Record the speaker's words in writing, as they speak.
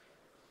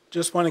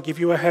Just want to give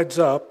you a heads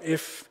up.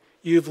 If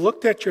you've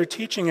looked at your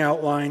teaching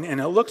outline and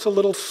it looks a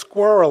little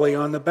squirrely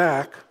on the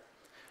back,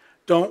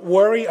 don't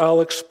worry, I'll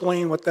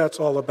explain what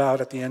that's all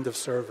about at the end of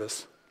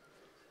service.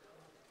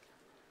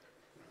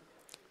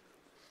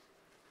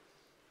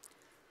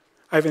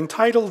 I've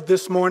entitled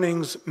this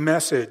morning's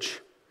message,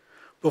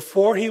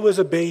 Before He Was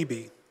a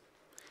Baby,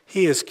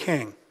 He is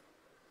King.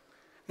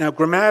 Now,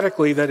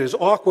 grammatically, that is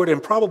awkward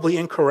and probably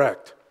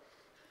incorrect.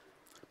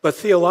 But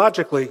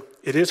theologically,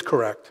 it is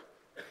correct.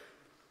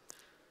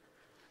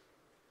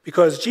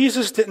 Because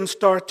Jesus didn't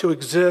start to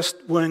exist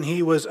when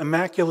he was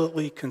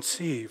immaculately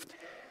conceived.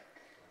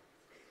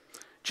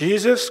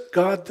 Jesus,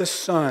 God the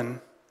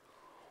Son,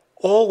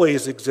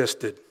 always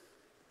existed.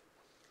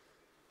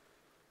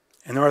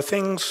 And there are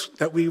things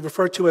that we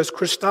refer to as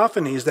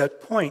Christophanies that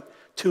point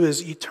to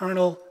his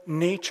eternal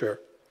nature.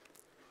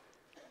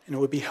 And it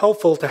would be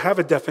helpful to have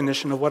a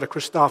definition of what a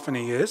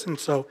Christophany is. And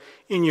so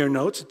in your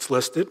notes, it's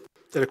listed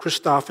that a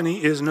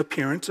Christophany is an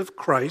appearance of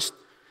Christ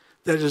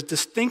that is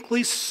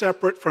distinctly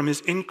separate from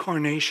his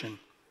incarnation.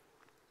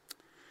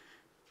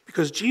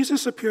 Because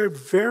Jesus appeared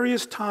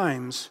various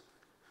times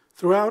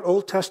throughout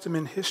Old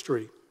Testament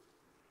history.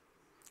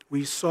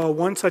 We saw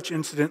one such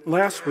incident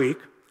last week,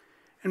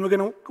 and we're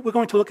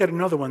going to look at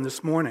another one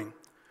this morning.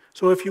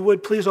 So if you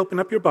would, please open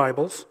up your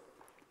Bibles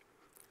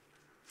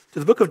to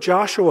the book of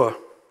Joshua,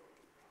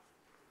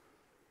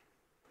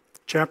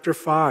 chapter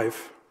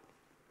 5.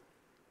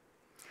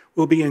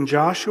 We'll be in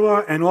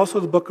Joshua and also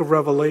the book of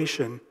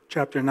Revelation,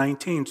 chapter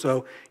 19.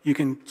 So you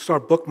can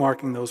start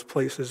bookmarking those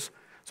places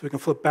so we can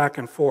flip back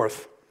and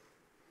forth.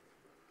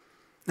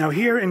 Now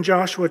here in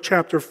Joshua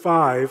chapter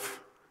 5,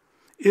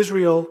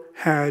 Israel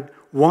had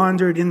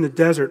wandered in the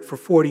desert for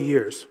 40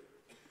 years.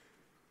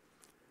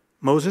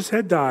 Moses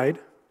had died,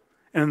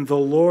 and the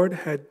Lord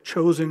had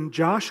chosen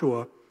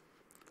Joshua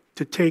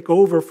to take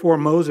over for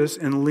Moses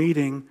in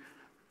leading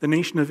the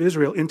nation of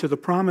Israel into the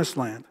promised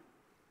land.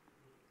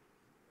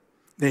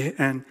 They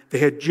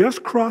had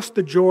just crossed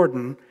the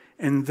Jordan,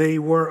 and they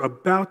were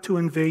about to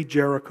invade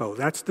Jericho.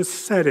 That's the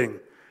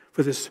setting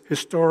for this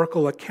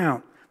historical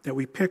account that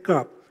we pick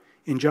up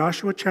in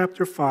Joshua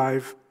chapter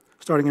 5,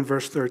 starting in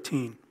verse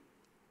 13.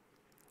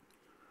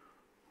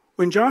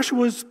 When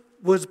Joshua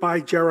was by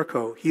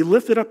Jericho, he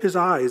lifted up his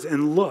eyes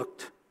and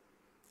looked,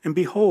 and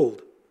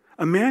behold,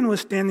 a man was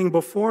standing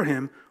before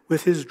him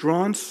with his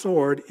drawn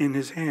sword in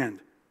his hand.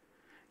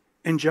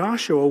 And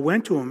Joshua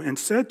went to him and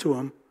said to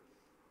him,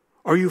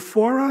 "Are you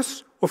for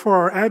us or for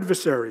our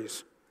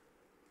adversaries?"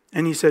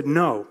 And he said,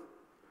 "No,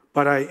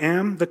 but I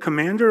am the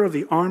commander of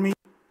the army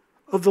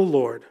of the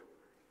Lord.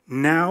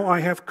 Now I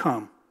have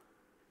come."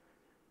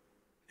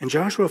 And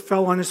Joshua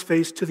fell on his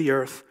face to the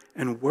earth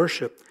and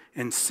worshipped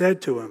and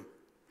said to him,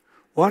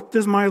 "What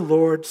does my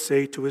Lord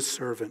say to his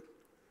servant?"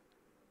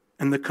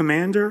 And the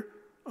commander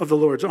of the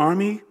Lord's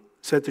army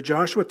said to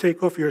Joshua,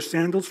 "Take off your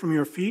sandals from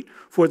your feet,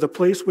 for the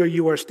place where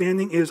you are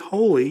standing is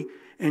holy."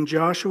 And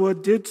Joshua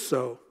did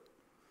so.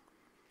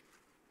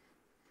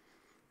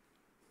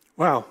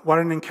 Wow, what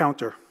an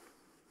encounter.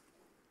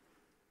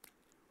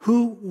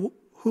 Who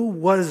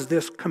was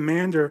this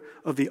commander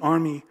of the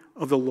army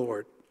of the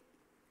Lord?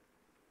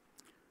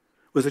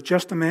 Was it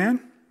just a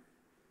man?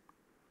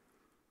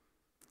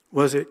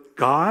 Was it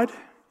God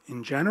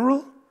in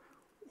general,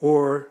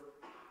 or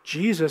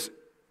Jesus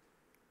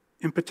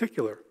in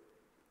particular?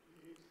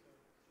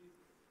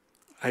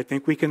 I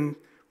think we can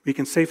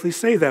safely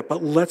say that,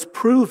 but let's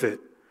prove it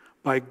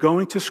by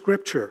going to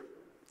Scripture.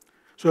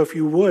 So if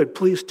you would,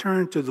 please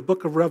turn to the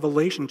book of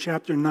Revelation,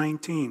 chapter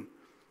 19.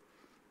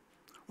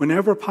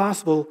 Whenever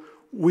possible,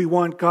 we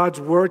want God's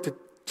word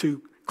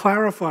to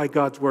clarify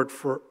God's word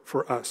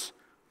for us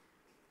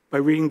by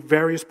reading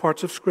various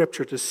parts of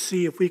Scripture to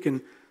see if we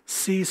can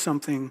see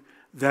something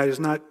that is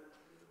not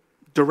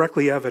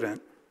directly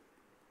evident.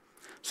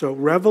 So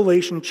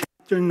Revelation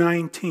chapter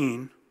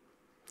 19,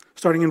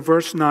 starting in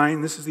verse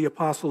 9, this is the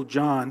Apostle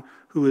John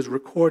who is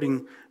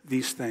recording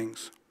these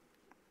things.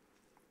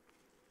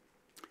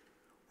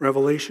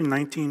 Revelation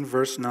 19,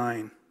 verse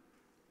 9.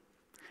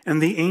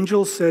 And the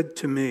angel said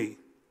to me,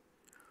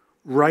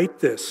 "Write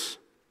this,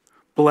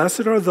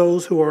 blessed are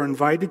those who are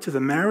invited to the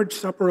marriage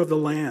supper of the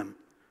Lamb."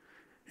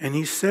 And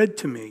he said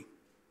to me,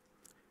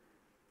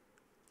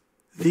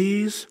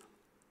 "These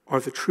are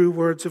the true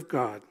words of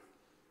God."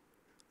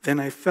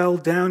 Then I fell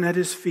down at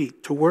his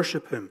feet to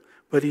worship him.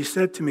 But he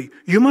said to me,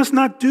 "You must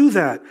not do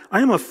that. I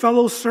am a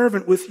fellow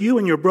servant with you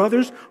and your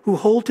brothers who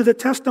hold to the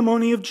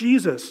testimony of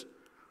Jesus.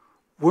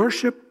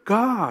 Worship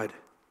God."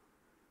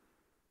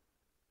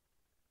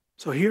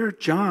 So here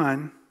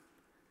John,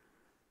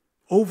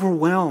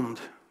 overwhelmed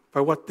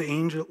by what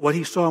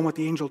he saw and what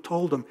the angel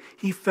told him,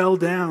 he fell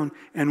down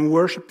and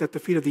worshiped at the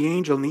feet of the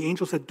angel. And the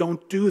angel said,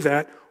 "Don't do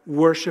that.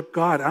 Worship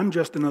God. I'm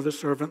just another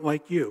servant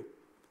like you."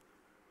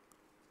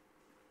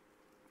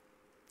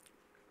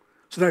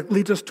 So that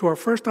leads us to our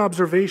first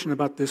observation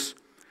about this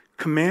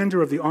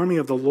commander of the army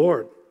of the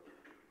Lord.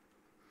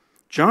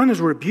 John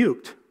is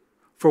rebuked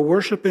for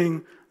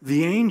worshiping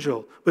the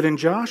angel. But in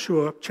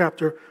Joshua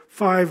chapter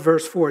 5,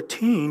 verse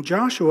 14,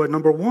 Joshua,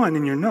 number 1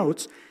 in your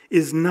notes,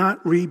 is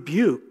not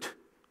rebuked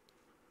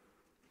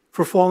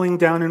for falling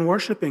down and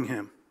worshiping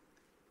him.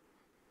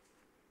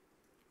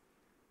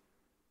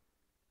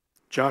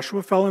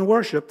 Joshua fell and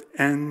worshiped,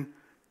 and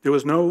there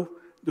was no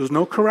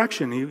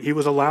correction. He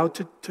was allowed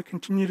to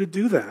continue to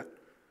do that.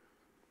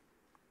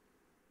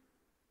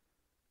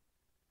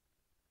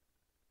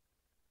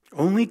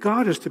 Only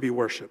God is to be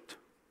worshiped.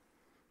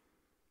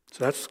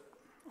 So that's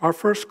our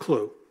first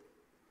clue.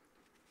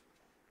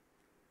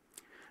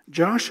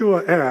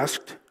 Joshua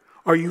asked,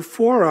 "Are you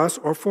for us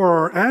or for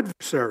our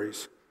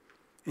adversaries?"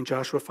 in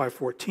Joshua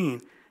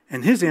 5:14,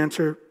 and his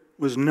answer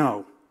was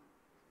no.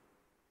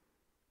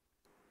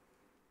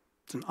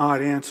 It's an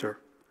odd answer,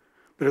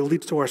 but it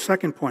leads to our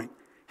second point.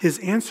 His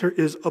answer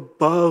is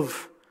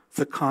above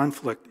the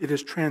conflict. It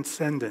is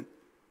transcendent.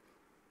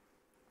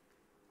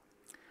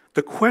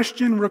 The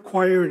question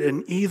required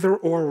an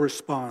either-or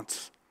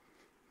response.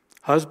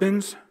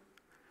 Husbands,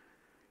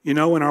 when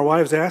our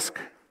wives ask,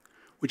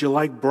 "Would you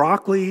like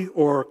broccoli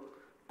or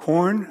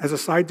corn as a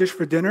side dish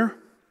for dinner?"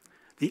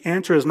 the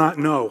answer is not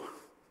no.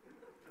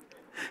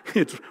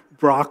 It's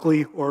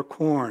broccoli or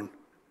corn.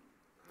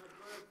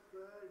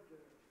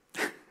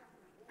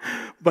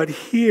 But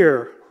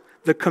here,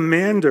 the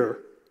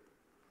commander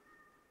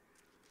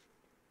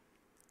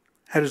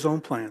had his own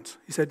plans.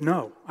 He said,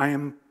 "No, I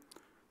am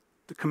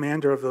the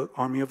commander of the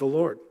army of the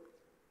Lord."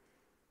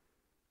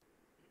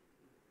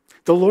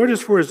 The Lord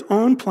is for his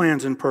own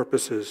plans and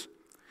purposes.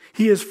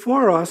 He is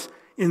for us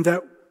in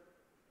that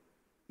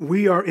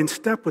we are in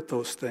step with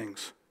those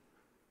things.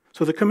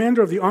 So the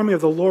commander of the army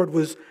of the Lord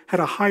had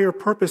a higher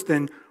purpose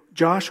than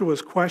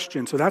Joshua's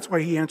question. So that's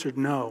why he answered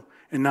no,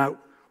 and not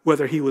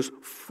whether he was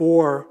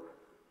for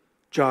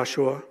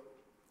Joshua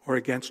or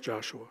against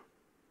Joshua.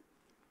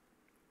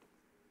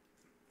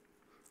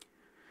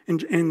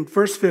 In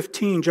verse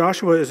 15,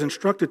 Joshua is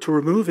instructed to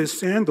remove his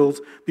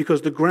sandals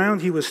because the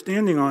ground he was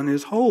standing on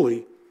is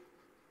holy.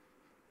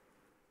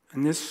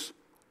 And this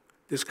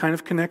kind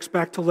of connects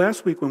back to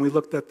last week when we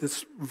looked at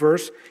this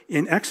verse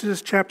in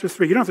Exodus chapter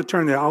 3. You don't have to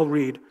turn there, I'll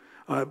read.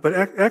 But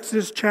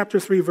Exodus chapter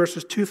 3,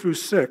 verses 2 through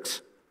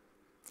 6.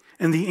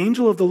 "And the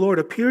angel of the Lord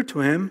appeared to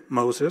him,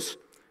 Moses,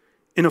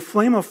 in a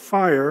flame of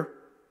fire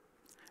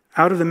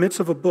out of the midst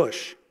of a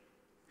bush.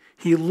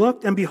 He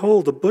looked, and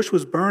behold, the bush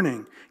was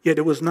burning, yet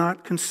it was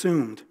not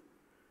consumed.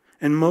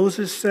 And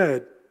Moses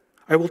said,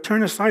 'I will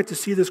turn aside to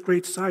see this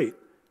great sight,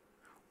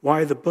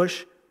 why the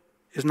bush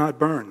is not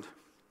burned.'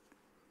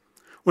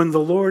 When the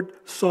Lord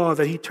saw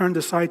that he turned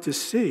aside to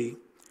see,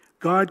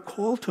 God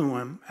called to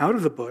him out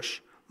of the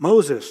bush,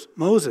 'Moses,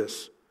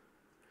 Moses.'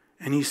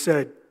 And he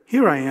said,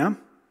 'Here I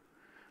am.'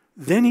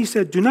 Then he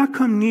said, 'Do not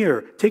come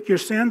near. Take your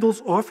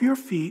sandals off your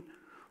feet,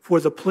 for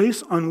the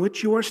place on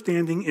which you are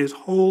standing is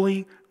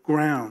holy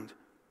ground.'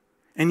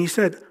 And he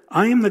said,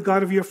 'I am the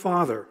God of your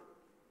father,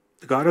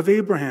 the God of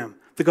Abraham,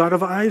 the God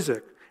of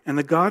Isaac, and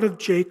the God of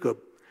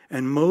Jacob.'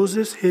 And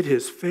Moses hid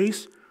his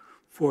face,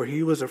 for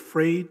he was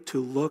afraid to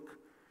look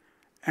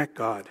at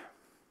God."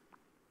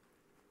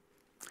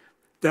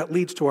 That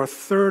leads to our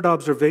third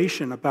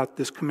observation about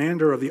this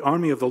commander of the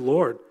army of the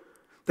Lord,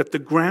 that the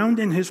ground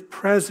in his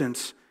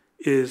presence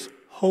is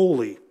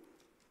holy.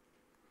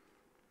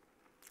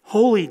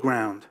 Holy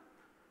ground,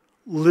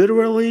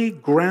 literally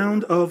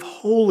ground of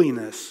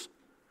holiness,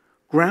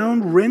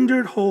 ground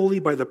rendered holy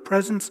by the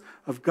presence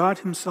of God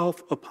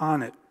himself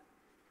upon it.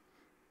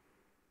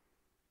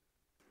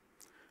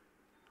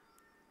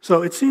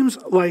 So it seems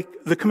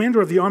like the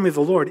commander of the army of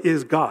the Lord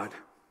is God,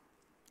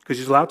 because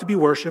he's allowed to be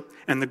worshipped,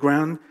 and the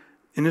ground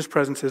in his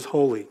presence is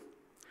holy.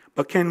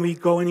 But can we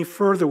go any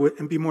further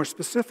and be more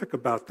specific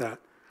about that?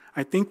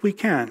 I think we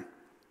can.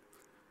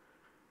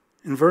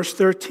 In verse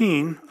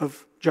 13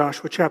 of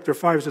Joshua chapter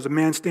 5, it says, "A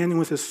man standing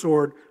with his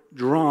sword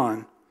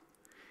drawn."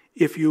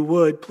 If you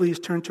would, please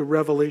turn to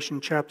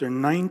Revelation chapter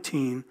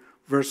 19,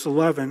 verse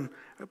 11.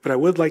 But I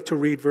would like to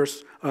read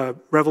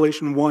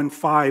Revelation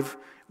 1:5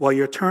 while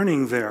you're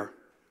turning there.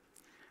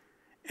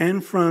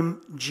 "And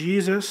from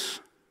Jesus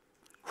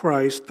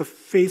Christ, the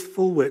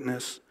faithful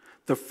witness,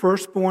 the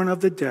firstborn of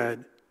the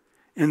dead,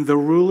 and the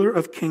ruler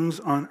of kings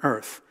on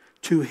earth,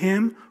 to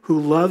him who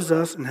loves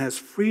us and has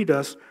freed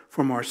us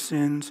from our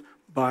sins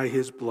by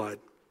his blood."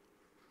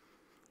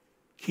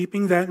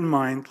 Keeping that in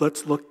mind,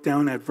 let's look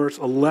down at verse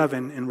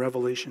 11 in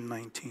Revelation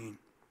 19.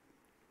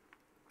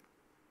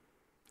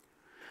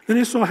 "Then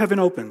I saw heaven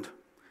opened,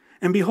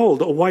 and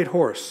behold, a white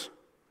horse.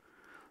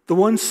 The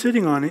one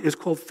sitting on it is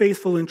called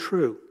Faithful and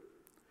True,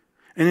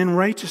 and in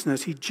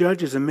righteousness he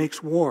judges and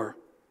makes war.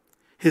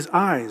 His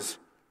eyes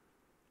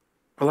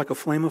are like a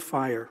flame of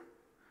fire,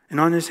 and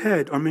on his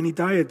head are many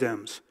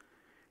diadems,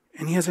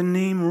 and he has a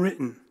name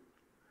written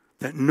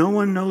that no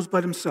one knows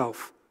but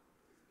himself.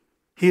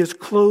 He is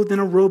clothed in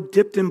a robe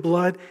dipped in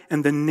blood,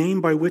 and the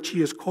name by which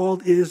he is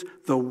called is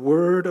the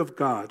Word of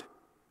God.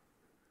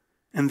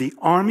 And the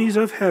armies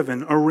of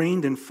heaven,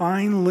 arrayed in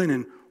fine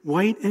linen,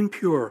 white and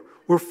pure,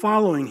 were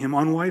following him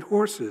on white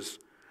horses.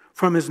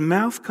 From his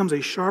mouth comes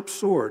a sharp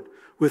sword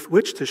with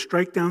which to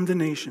strike down the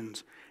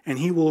nations, and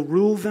he will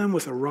rule them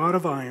with a rod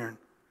of iron.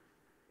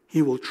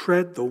 He will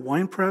tread the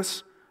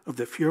winepress of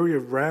the fury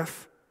of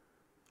wrath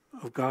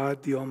of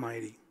God the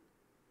Almighty.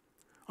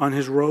 On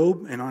his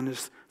robe and on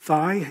his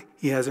thigh,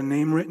 he has a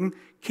name written,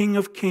 King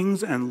of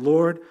Kings and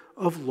Lord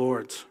of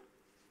Lords.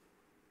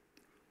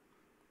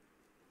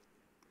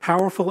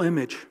 Powerful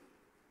image.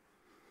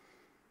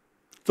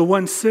 The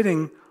one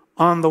sitting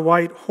on the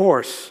white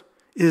horse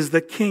is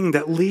the king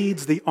that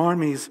leads the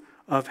armies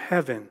of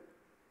heaven.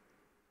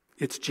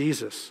 It's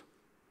Jesus.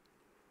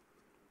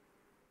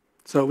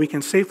 So we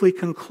can safely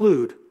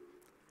conclude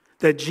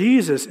that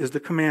Jesus is the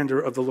commander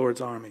of the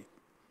Lord's army.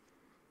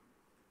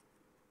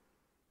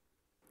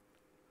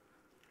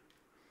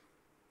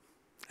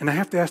 And I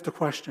have to ask the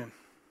question,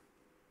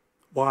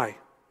 why?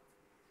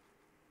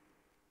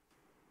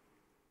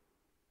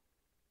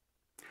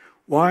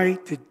 Why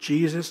did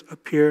Jesus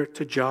appear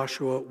to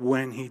Joshua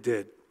when he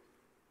did?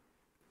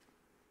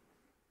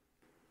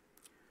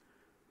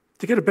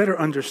 To get a better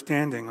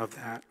understanding of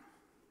that,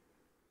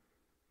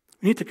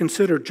 we need to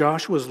consider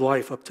Joshua's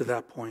life up to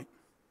that point.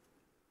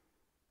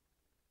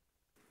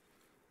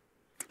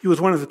 He was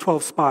one of the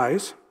 12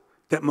 spies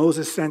that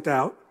Moses sent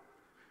out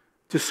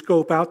to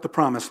scope out the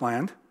promised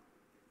land.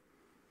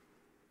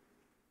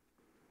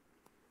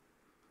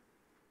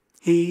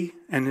 He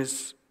and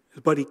his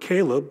buddy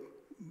Caleb,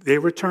 they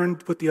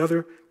returned with the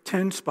other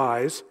 10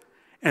 spies,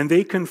 and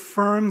they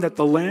confirmed that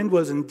the land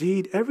was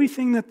indeed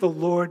everything that the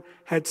Lord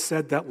had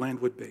said that land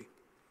would be.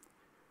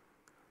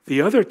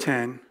 The other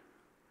 10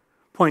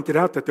 pointed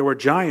out that there were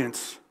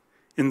giants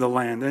in the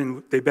land,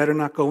 and they better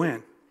not go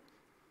in.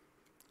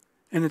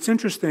 And it's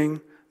interesting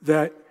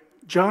that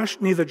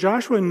neither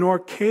Joshua nor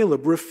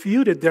Caleb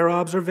refuted their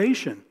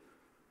observation.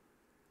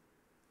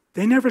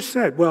 They never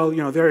said, well,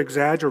 they're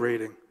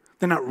exaggerating.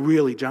 They're not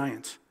really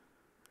giants.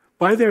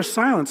 By their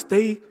silence,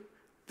 they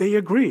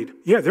agreed.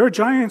 Yeah, there are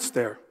giants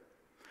there.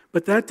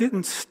 But that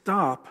didn't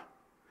stop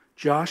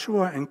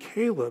Joshua and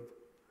Caleb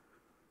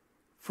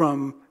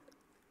from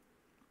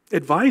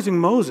advising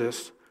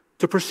Moses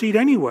to proceed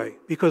anyway,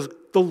 because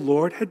the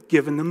Lord had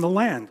given them the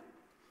land.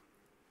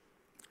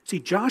 See,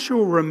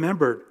 Joshua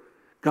remembered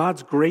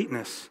God's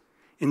greatness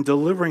in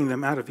delivering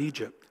them out of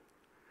Egypt.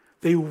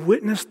 They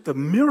witnessed the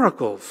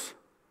miracles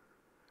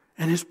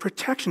and his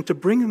protection to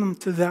bring them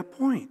to that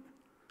point.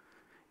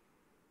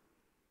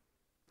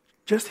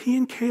 Just he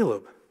and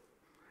Caleb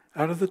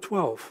out of the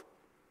 12.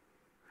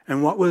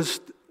 And what was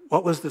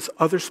this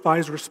other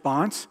spy's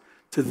response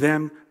to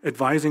them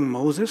advising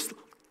Moses,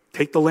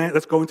 take the land,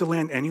 let's go into the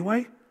land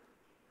anyway?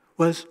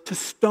 Was to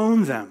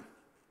stone them.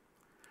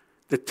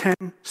 The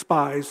 10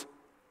 spies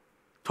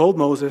told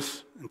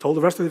Moses and told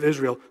the rest of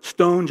Israel,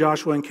 stone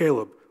Joshua and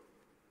Caleb.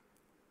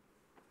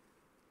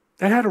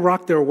 That had to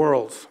rock their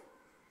worlds.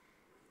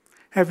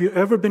 Have you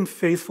ever been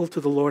faithful to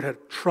the Lord,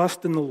 had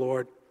trust in the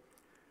Lord,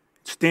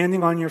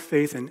 standing on your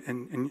faith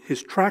and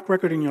his track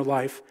record in your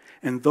life,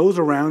 and those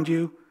around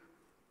you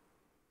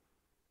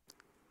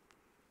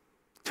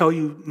tell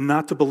you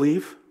not to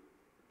believe,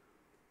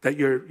 that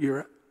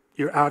you're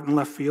out in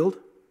left field?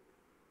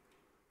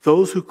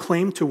 Those who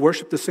claim to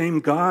worship the same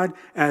God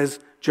as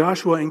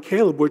Joshua and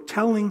Caleb were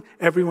telling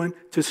everyone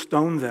to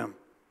stone them.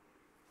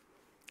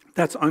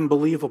 That's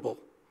unbelievable.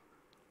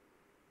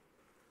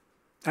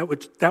 That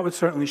would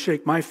certainly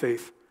shake my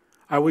faith.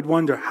 I would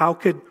wonder, how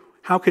could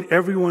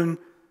everyone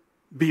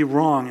be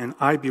wrong and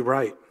I be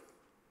right?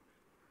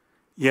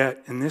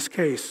 Yet, in this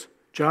case,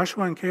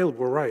 Joshua and Caleb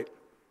were right.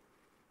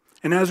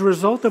 And as a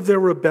result of their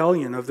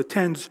rebellion, of the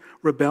 10's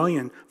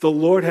rebellion, the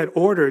Lord had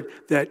ordered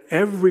that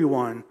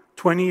everyone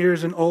 20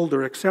 years and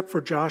older, except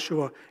for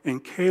Joshua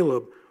and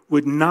Caleb,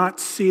 would not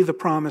see the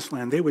promised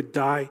land. They would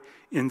die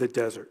in the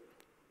desert.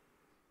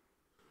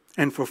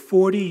 And for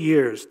 40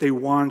 years, they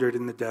wandered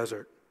in the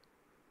desert.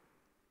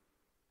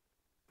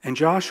 And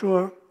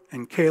Joshua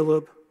and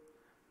Caleb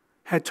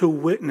had to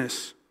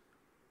witness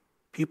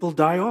people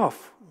die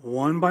off,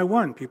 one by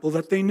one, people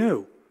that they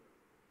knew.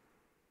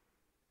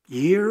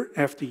 Year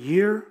after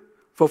year,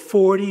 for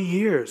 40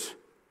 years.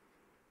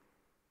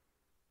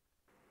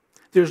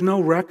 There's no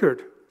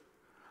record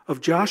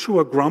of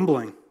Joshua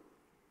grumbling.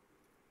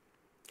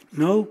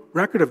 No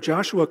record of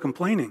Joshua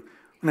complaining.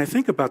 When I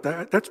think about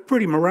that, that's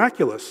pretty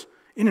miraculous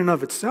in and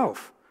of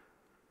itself.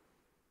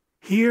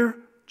 Here,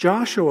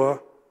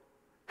 Joshua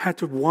had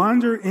to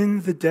wander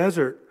in the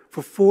desert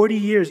for 40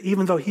 years,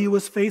 even though he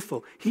was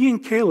faithful. He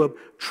and Caleb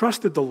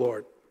trusted the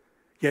Lord,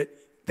 yet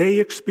they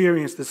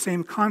experienced the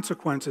same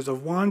consequences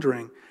of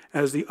wandering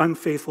as the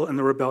unfaithful and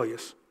the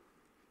rebellious.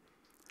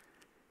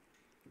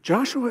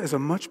 Joshua is a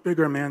much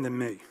bigger man than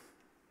me,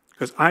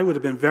 because I would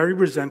have been very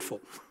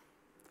resentful.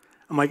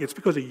 I'm like, it's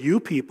because of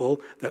you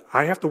people that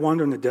I have to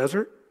wander in the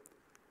desert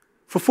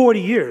for 40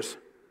 years.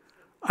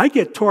 I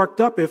get torqued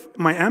up if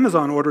my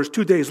Amazon order is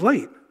 2 days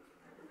late.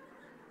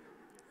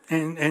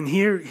 And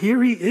here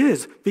he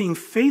is, being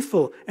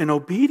faithful and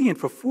obedient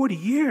for 40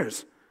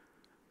 years.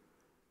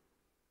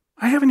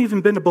 I haven't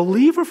even been a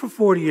believer for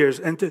 40 years,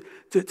 and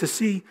to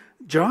see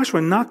Joshua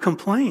not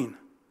complain.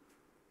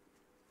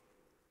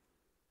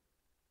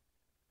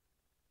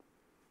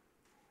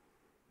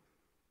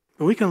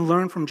 But we can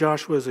learn from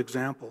Joshua's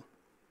example.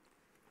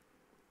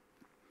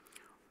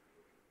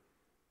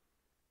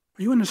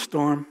 Are you in a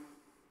storm?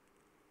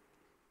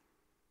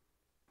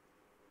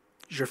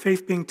 Is your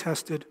faith being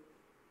tested?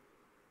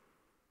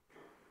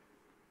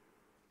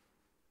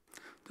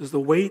 Does the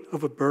weight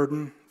of a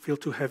burden feel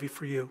too heavy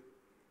for you?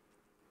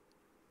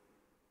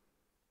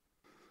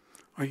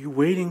 Are you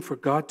waiting for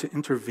God to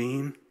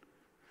intervene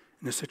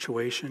in a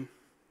situation?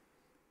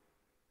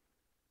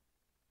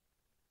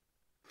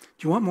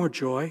 Do you want more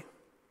joy?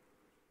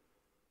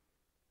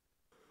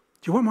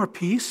 Do you want more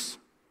peace?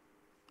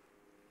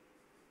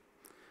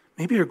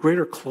 Maybe a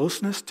greater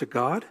closeness to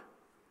God?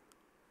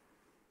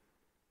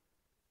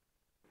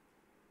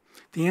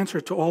 The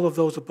answer to all of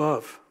those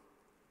above,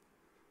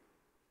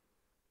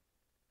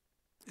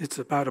 it's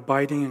about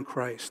abiding in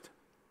Christ.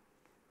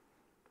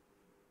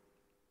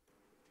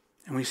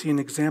 And we see an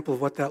example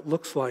of what that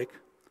looks like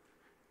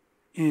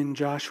in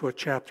Joshua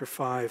chapter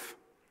 5.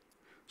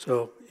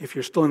 So if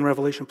you're still in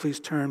Revelation, please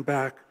turn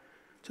back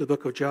to the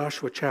book of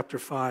Joshua chapter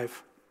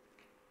 5.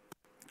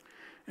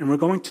 And we're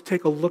going to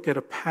take a look at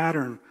a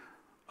pattern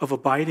of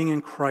abiding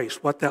in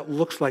Christ, what that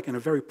looks like in a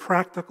very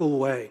practical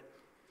way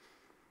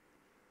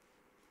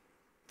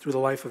through the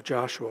life of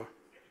Joshua.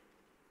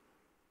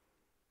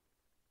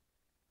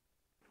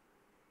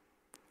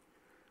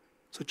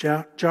 So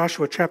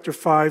Joshua chapter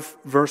 5,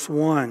 verse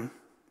 1.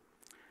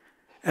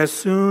 As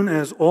soon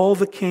as all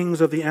the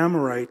kings of the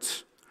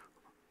Amorites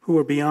who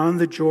were beyond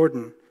the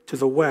Jordan to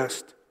the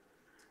west,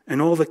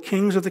 and all the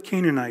kings of the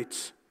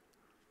Canaanites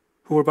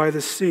who were by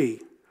the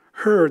sea,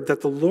 heard that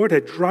the Lord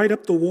had dried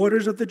up the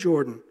waters of the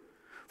Jordan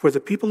for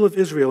the people of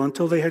Israel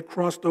until they had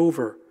crossed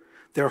over,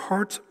 their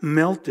hearts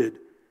melted,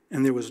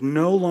 and there was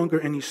no longer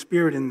any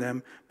spirit in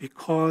them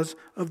because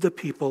of the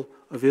people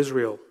of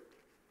Israel.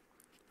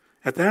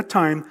 At that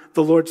time,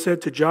 the Lord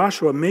said to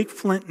Joshua, "Make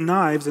flint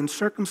knives and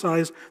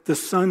circumcise the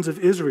sons of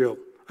Israel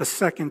a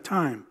second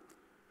time."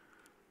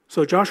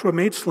 So Joshua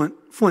made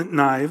flint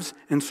knives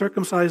and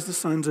circumcised the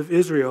sons of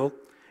Israel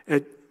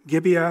at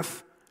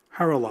Gibeath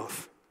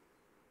Haraloth.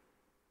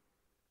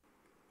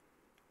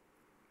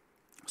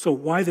 So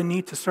why the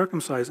need to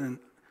circumcise and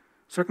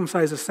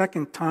circumcise a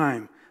second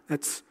time?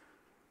 That's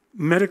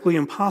medically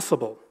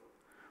impossible.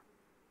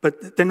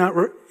 But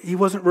he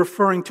wasn't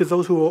referring to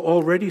those who were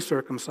already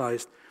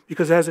circumcised,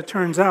 because as it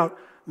turns out,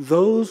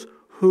 those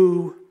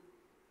who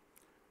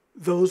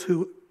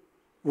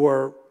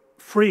were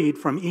freed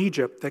from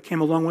Egypt that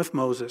came along with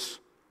Moses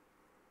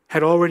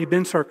had already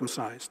been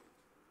circumcised.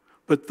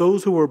 But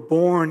those who were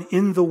born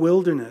in the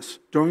wilderness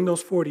during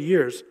those 40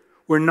 years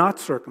were not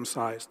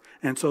circumcised.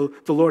 And so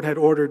the Lord had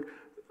ordered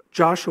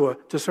Joshua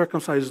to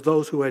circumcise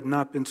those who had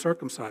not been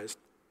circumcised.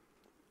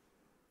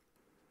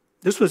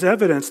 This was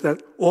evidence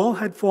that all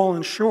had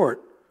fallen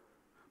short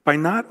by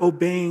not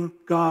obeying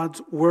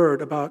God's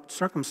word about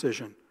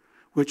circumcision,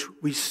 which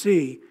we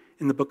see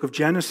in the book of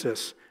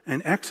Genesis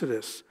and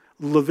Exodus,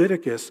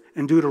 Leviticus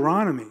and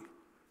Deuteronomy.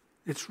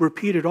 It's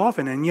repeated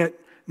often, and yet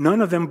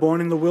none of them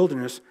born in the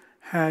wilderness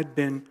had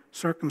been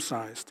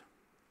circumcised.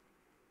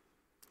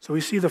 So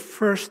we see the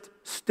first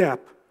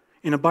step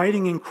in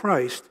abiding in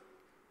Christ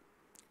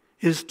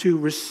is to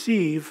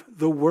receive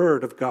the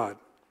word of God.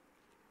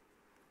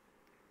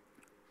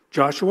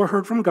 Joshua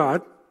heard from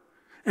God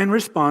and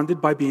responded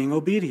by being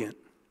obedient.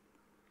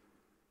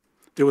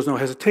 There was no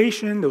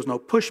hesitation, there was no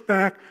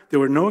pushback, there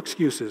were no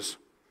excuses.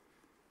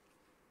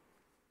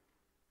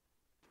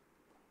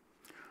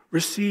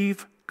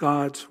 Receive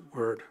God's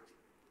word.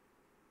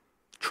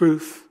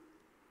 Truth,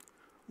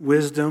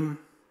 wisdom.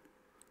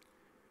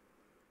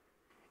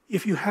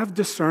 If you have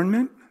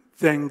discernment,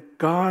 then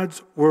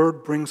God's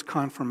word brings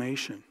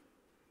confirmation.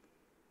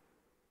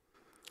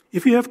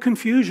 If you have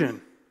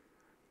confusion,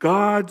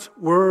 God's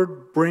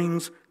word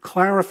brings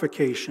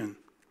clarification.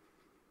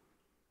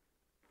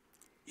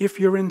 If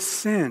you're in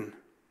sin,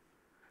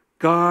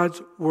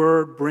 God's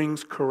word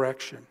brings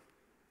correction.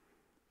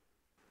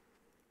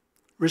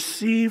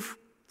 Receive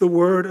the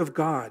word of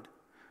God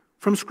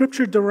from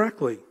Scripture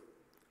directly.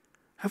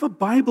 Have a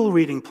Bible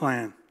reading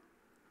plan.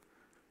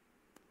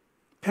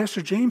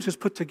 Pastor James has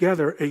put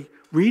together a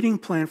reading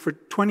plan for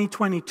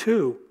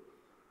 2022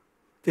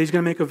 that he's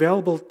going to make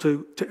available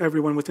to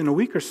everyone within a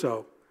week or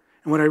so.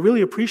 And what I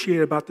really appreciate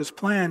about this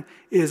plan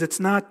is it's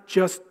not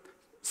just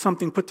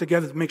something put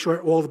together to make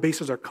sure all the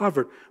bases are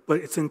covered, but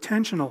it's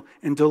intentional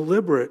and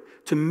deliberate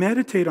to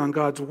meditate on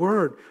God's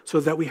word so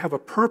that we have a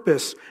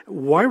purpose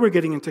why we're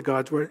getting into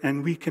God's word,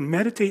 and we can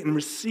meditate and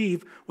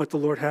receive what the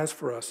Lord has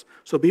for us.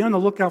 So be on the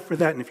lookout for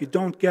that, and if you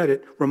don't get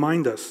it,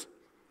 remind us.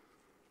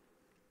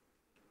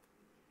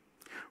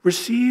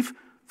 Receive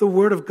the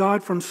word of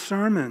God from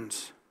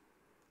sermons.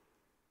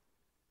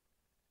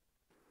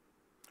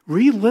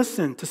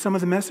 Re-listen to some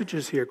of the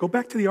messages here. Go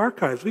back to the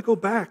archives. We go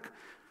back.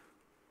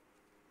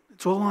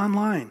 It's all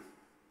online.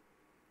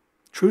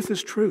 Truth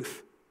is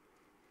truth.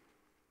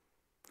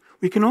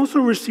 We can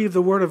also receive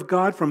the word of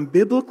God from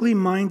biblically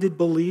minded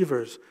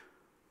believers.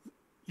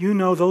 You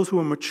know, those who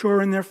are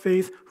mature in their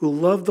faith, who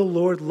love the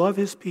Lord, love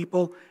his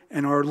people,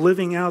 and are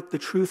living out the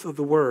truth of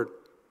the word.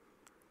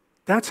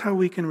 That's how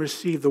we can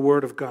receive the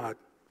word of God.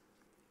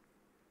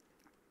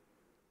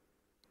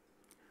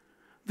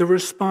 The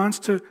response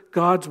to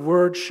God's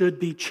word should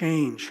be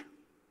change.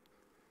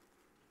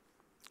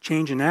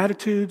 Change in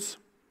attitudes,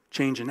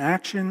 change in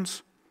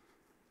actions,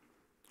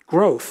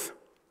 growth.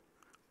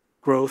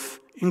 Growth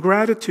in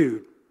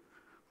gratitude,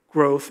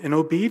 growth in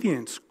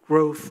obedience,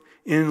 growth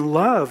in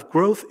love,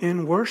 growth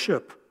in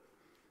worship.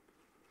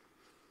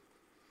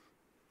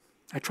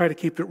 I try to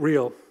keep it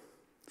real,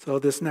 so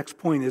this next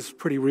point is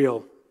pretty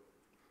real.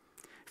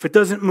 If it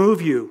doesn't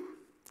move you,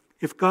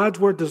 if God's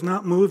word does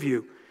not move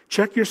you,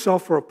 check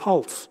yourself for a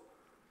pulse.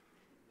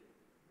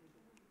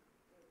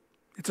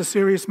 It's a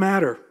serious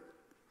matter.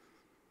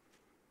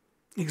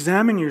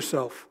 Examine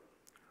yourself.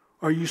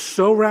 Are you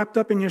so wrapped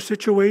up in your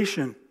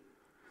situation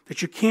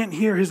that you can't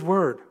hear his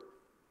word?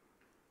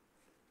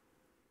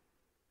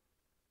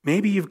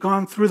 Maybe you've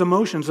gone through the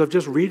motions of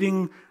just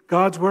reading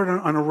God's word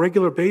on a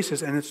regular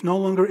basis and it's no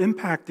longer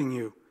impacting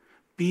you.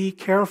 Be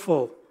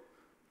careful.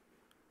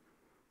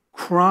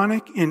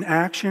 Chronic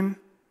inaction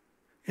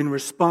in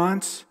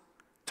response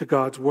to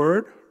God's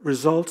word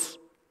results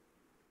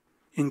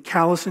in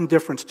callous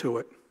indifference to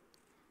it.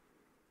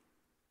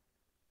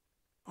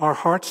 Our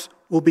hearts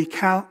will be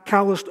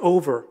calloused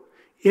over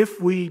if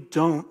we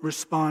don't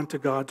respond to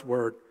God's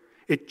word.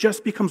 It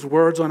just becomes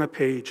words on a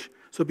page.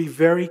 So be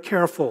very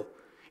careful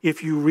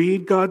if you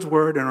read God's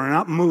word and are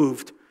not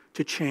moved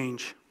to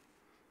change.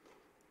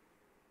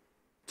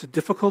 It's a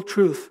difficult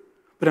truth,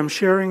 but I'm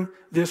sharing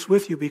this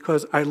with you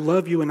because I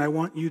love you and I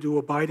want you to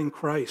abide in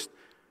Christ.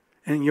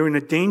 And you're in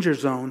a danger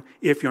zone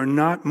if you're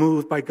not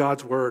moved by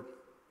God's word.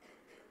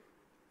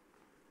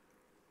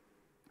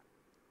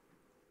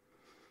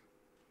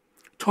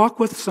 Talk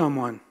with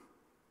someone.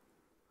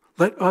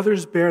 Let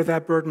others bear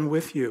that burden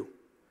with you.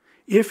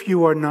 If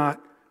you are not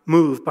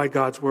moved by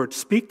God's word,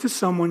 speak to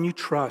someone you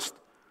trust.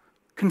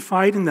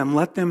 Confide in them.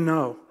 Let them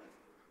know,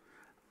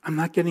 I'm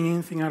not getting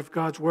anything out of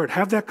God's word.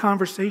 Have that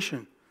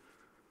conversation.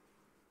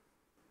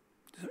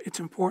 It's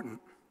important.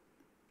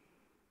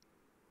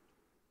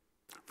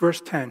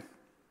 Verse 10.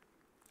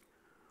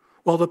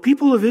 While the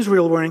people of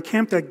Israel were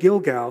encamped at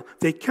Gilgal,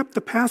 they kept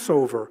the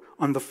Passover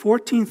on the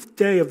 14th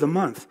day of the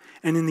month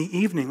and in the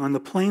evening on the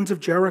plains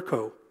of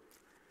Jericho.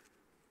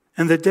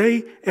 And the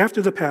day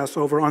after the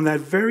Passover, on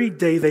that very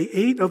day, they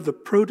ate of the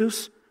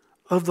produce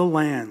of the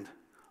land,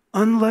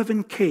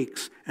 unleavened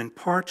cakes and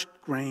parched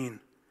grain.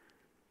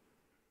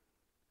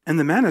 And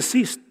the manna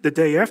ceased the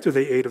day after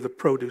they ate of the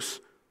produce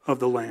of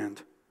the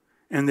land.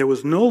 And there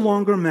was no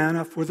longer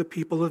manna for the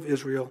people of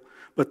Israel,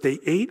 but they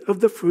ate of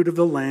the fruit of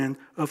the land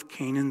of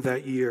Canaan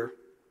that year.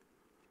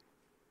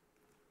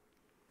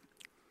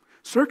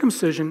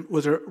 Circumcision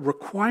was a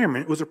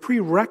requirement, it was a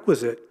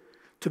prerequisite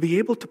to be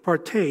able to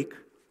partake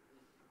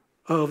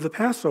of the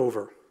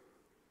Passover.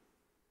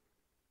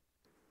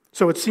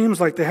 So it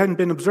seems like they hadn't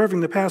been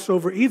observing the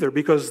Passover either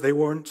because they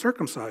weren't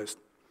circumcised.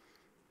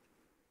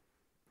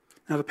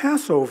 Now, the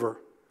Passover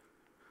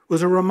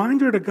was a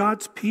reminder to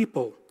God's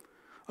people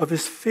of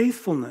his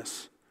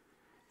faithfulness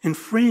in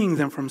freeing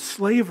them from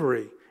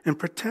slavery and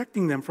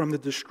protecting them from the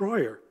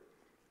destroyer.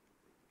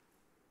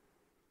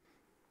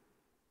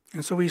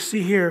 And so we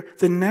see here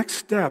the next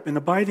step in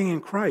abiding in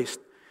Christ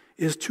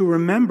is to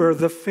remember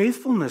the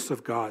faithfulness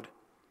of God.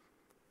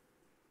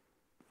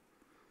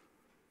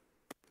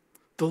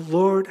 The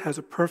Lord has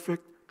a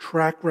perfect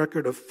track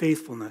record of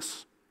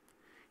faithfulness.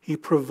 He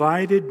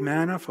provided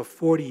manna for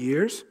 40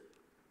 years.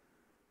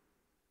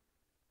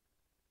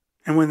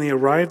 And when they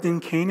arrived in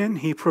Canaan,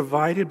 he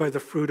provided by the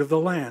fruit of the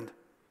land.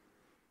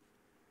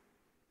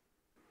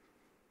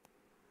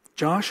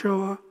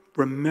 Joshua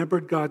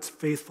remembered God's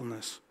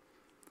faithfulness.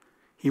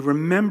 He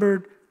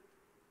remembered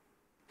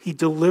he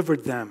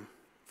delivered them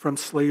from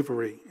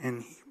slavery,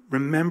 and he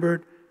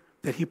remembered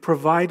that he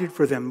provided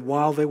for them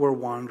while they were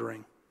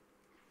wandering.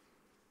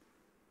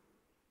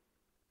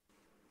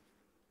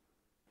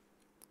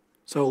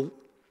 So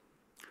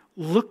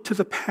look to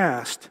the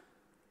past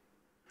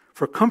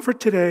for comfort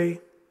today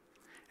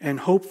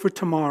and hope for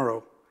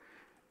tomorrow.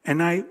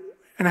 And I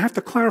have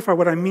to clarify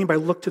what I mean by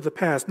look to the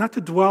past. Not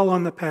to dwell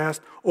on the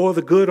past or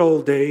the good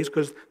old days,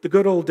 because the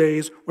good old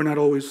days were not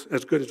always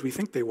as good as we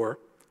think they were.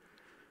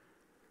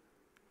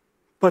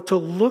 But to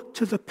look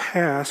to the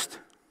past,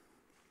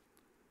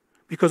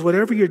 because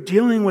whatever you're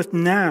dealing with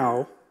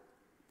now,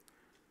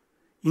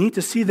 you need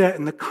to see that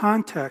in the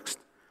context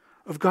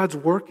of God's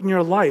work in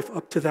your life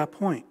up to that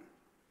point.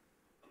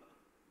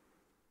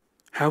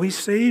 How he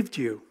saved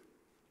you.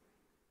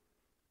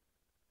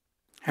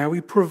 How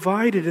he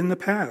provided in the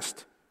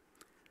past.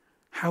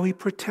 How he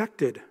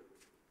protected.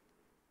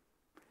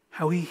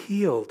 How he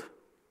healed.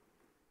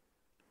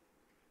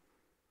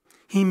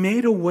 He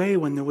made a way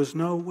when there was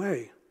no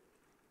way.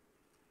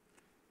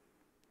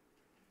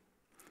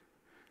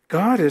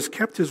 God has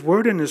kept his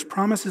word and his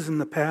promises in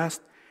the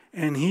past,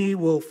 and he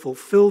will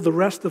fulfill the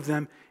rest of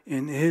them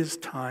in his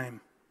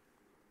time.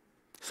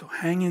 So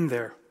hang in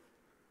there.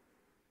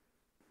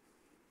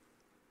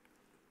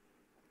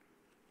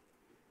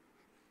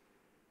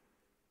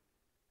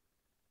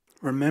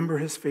 Remember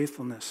his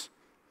faithfulness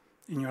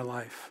in your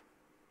life.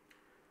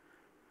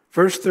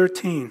 Verse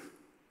 13.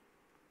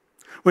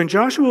 When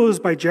Joshua was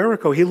by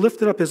Jericho, he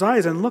lifted up his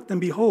eyes and looked,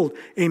 and behold,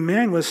 a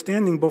man was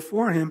standing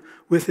before him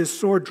with his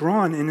sword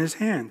drawn in his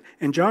hand.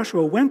 And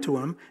Joshua went to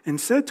him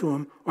and said to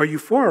him, "Are you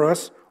for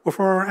us or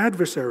for our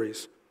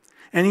adversaries?"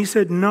 And he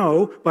said,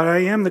 "No, but I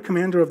am the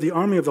commander of the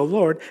army of the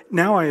Lord.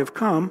 Now I have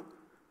come."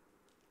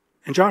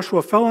 And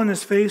Joshua fell on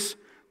his face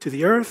to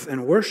the earth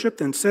and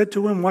worshipped and said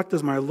to him, "What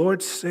does my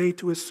Lord say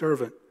to his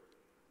servant?"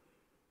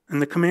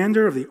 And the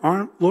commander of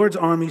the Lord's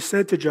army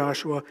said to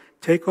Joshua,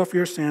 "Take off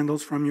your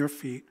sandals from your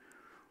feet,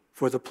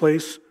 for the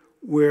place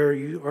where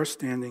you are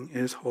standing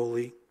is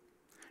holy."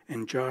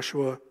 And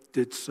Joshua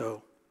did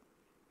so.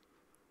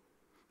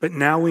 But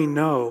now we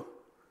know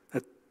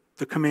that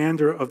the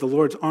commander of the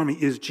Lord's army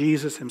is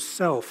Jesus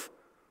himself.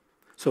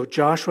 So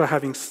Joshua,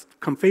 having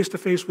come face to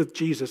face with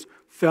Jesus,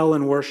 fell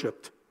and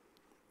worshipped.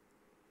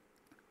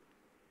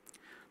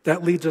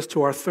 That leads us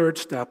to our third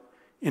step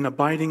in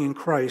abiding in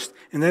Christ,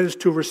 and that is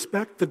to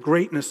respect the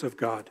greatness of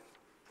God.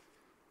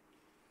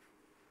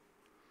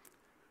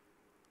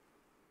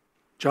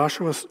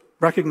 Joshua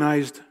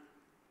recognized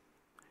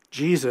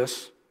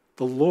Jesus,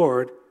 the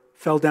Lord,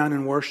 fell down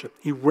and worshiped.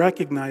 He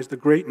recognized the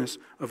greatness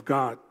of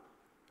God.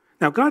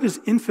 Now, God is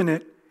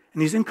infinite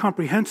and he's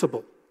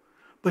incomprehensible,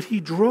 but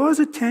he draws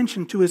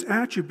attention to his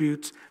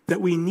attributes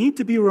that we need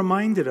to be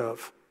reminded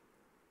of.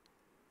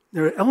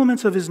 There are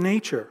elements of his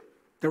nature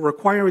that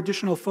require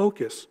additional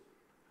focus.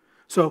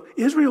 So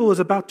Israel is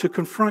about to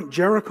confront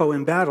Jericho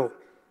in battle.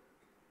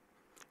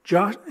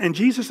 And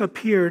Jesus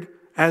appeared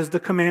as the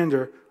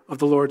commander of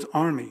the Lord's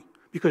army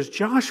because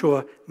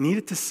Joshua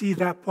needed to see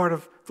that part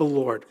of the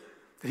Lord,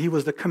 that he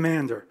was the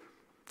commander,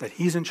 that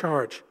he's in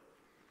charge.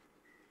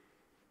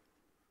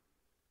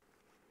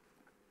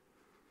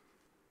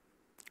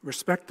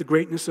 Respect the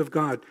greatness of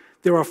God.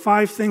 There are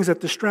 5 things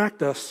that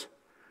distract us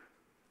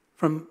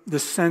from the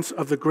sense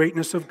of the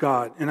greatness of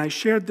God. And I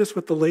shared this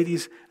with the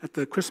ladies at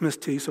the Christmas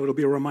tea, so it'll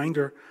be a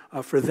reminder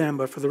for them,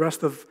 but for the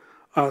rest of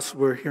us,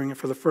 we're hearing it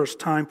for the first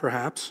time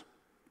perhaps.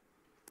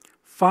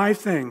 5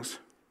 things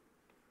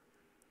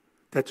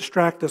that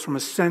distract us from a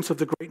sense of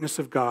the greatness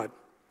of God.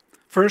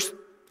 First,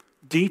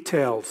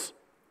 details.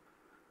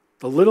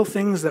 The little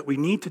things that we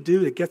need to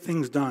do to get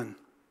things done.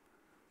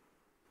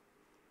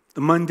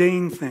 The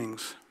mundane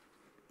things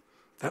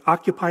that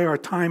occupy our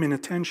time and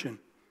attention.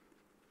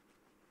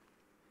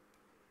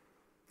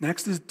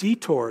 Next is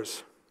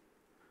detours.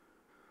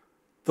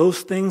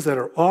 Those things that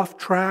are off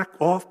track,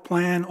 off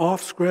plan,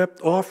 off script,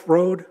 off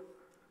road.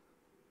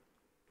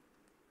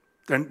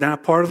 They're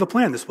not part of the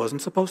plan. This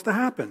wasn't supposed to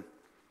happen.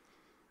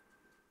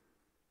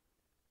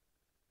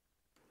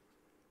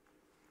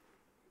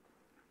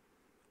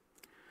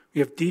 We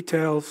have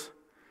details,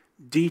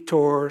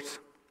 detours,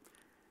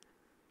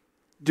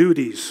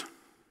 duties,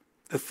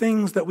 the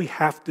things that we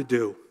have to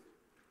do.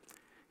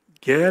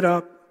 Get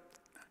up,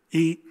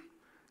 eat,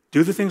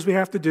 do the things we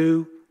have to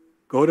do,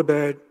 go to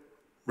bed,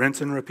 rinse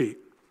and repeat.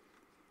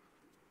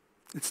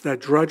 It's that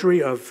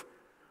drudgery of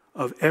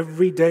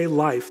everyday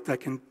life that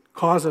can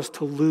cause us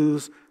to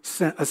lose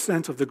a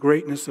sense of the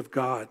greatness of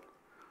God.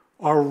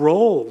 Our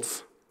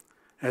roles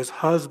as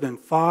husband,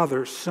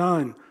 father,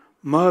 son,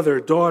 mother,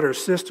 daughter,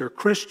 sister,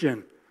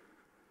 Christian,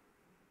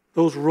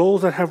 those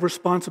roles that have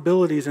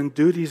responsibilities and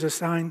duties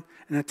assigned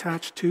and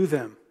attached to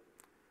them,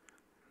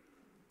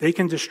 they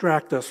can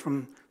distract us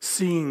from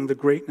seeing the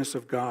greatness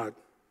of God.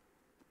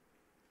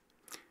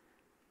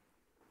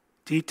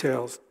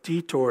 Details,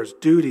 detours,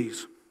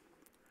 duties,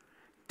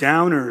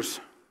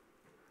 downers.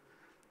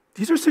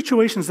 These are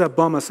situations that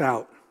bum us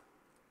out.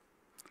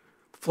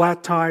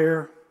 Flat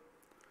tire,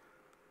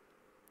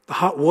 the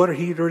hot water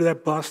heater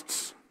that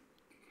busts,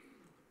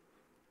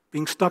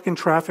 being stuck in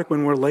traffic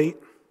when we're late.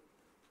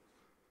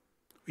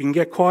 We can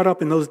get caught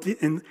up in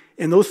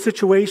those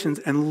situations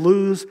and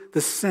lose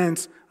the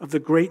sense of the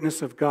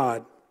greatness of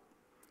God.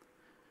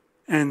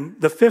 And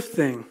the 5th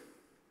thing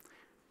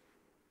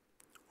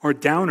are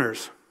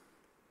downers.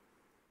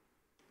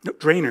 No,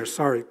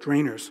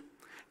 drainers.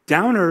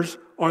 Downers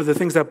are the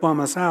things that bum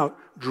us out.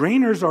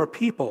 Drainers are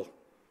people.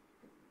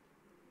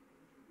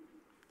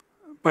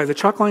 By the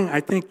chuckling,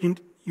 I think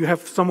you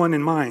have someone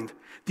in mind.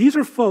 These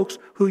are folks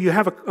who you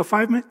have a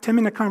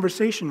 10-minute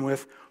conversation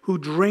with who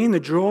drain the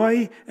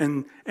joy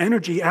and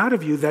energy out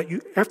of you that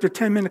you, after a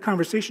 10-minute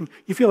conversation,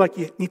 you feel like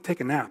you need to take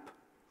a nap.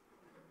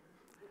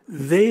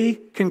 They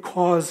can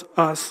cause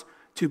us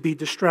to be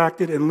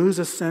distracted and lose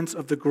a sense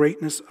of the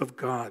greatness of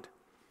God.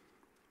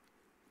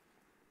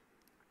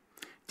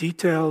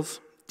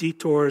 Details,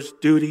 detours,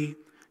 duty,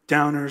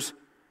 downers,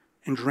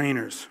 and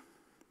drainers.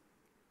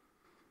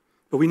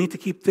 But we need to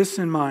keep this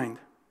in mind.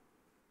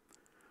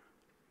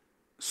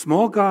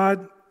 Small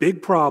God,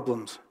 big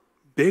problems.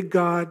 Big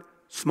God,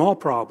 small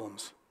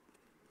problems.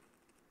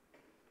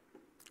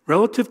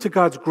 Relative to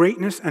God's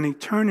greatness and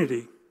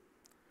eternity,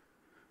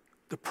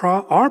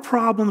 our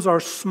problems are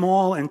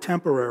small and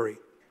temporary.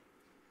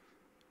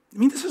 I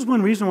mean, this is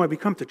one reason why we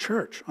come to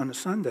church on a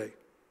Sunday.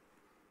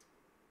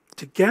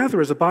 To gather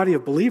as a body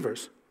of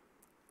believers.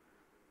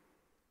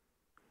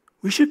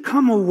 We should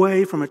come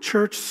away from a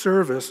church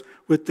service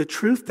with the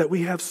truth that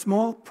we have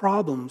small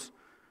problems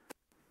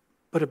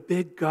but a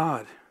big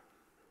God.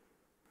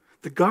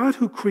 The God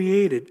who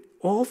created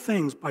all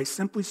things by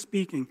simply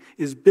speaking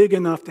is big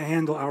enough to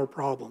handle our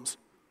problems.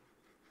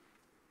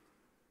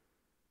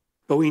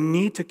 But we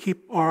need to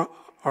keep our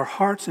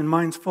hearts and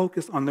minds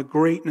focused on the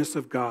greatness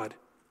of God.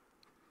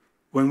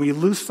 When we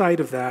lose sight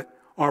of that,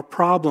 our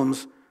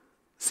problems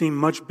seem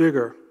much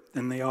bigger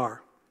than they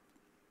are.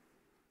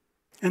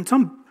 And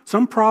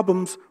some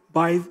problems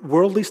by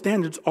worldly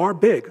standards are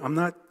big. I'm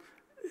not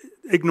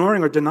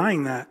ignoring or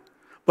denying that.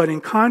 But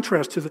in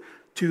contrast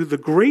to the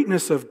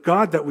greatness of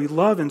God that we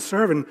love and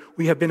serve, and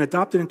we have been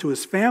adopted into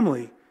his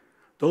family,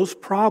 those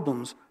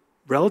problems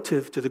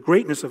relative to the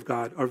greatness of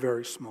God are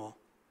very small.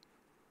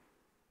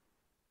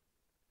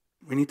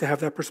 We need to have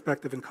that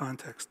perspective and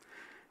context.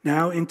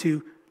 Now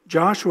into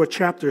Joshua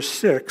chapter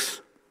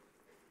 6,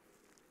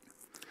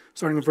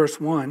 starting in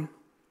verse 1.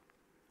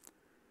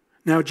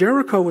 Now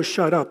Jericho was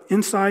shut up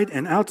inside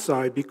and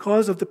outside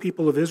because of the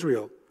people of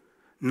Israel.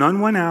 None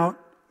went out,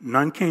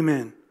 none came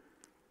in.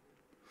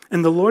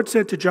 And the Lord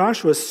said to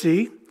Joshua,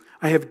 "See,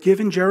 I have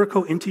given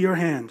Jericho into your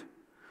hand,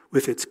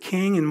 with its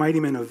king and mighty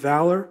men of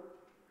valor.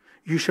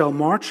 You shall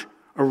march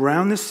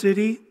around the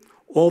city,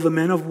 all the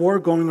men of war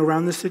going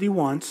around the city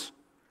once.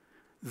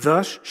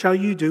 Thus shall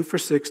you do for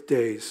 6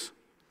 days.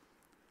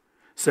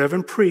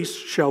 7 priests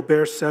shall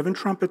bear 7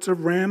 trumpets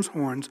of ram's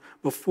horns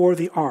before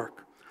the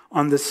ark.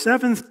 On the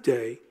 7th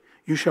day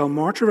you shall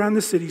march around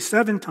the city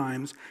 7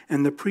 times,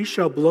 and the priests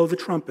shall blow the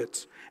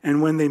trumpets.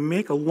 And when they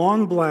make a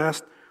long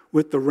blast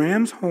with the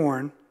ram's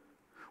horn,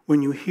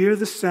 when you hear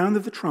the sound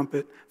of the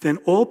trumpet, then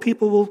all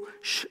people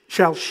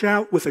shall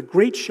shout with a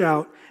great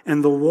shout,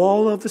 and the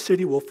wall of the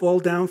city will fall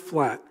down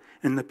flat,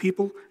 and the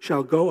people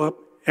shall go up,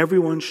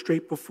 everyone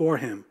straight before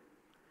him."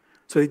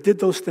 So they did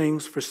those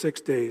things for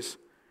 6 days.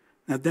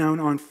 Now down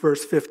on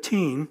verse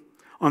 15,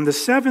 on the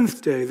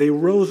 7th day they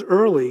rose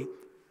early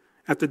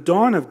at the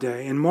dawn of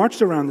day and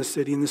marched around the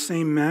city in the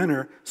same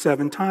manner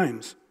 7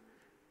 times.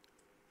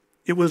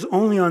 It was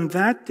only on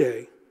that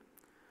day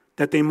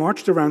that they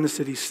marched around the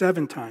city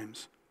 7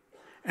 times.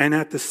 And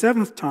at the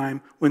 7th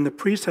time, when the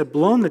priests had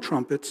blown the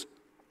trumpets,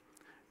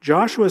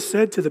 Joshua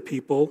said to the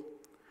people,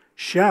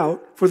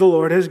 "Shout, for the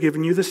Lord has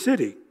given you the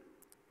city."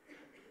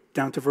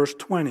 Down to verse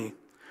 20.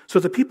 So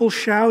the people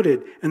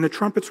shouted, and the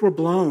trumpets were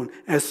blown.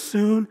 As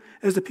soon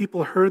as the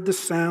people heard the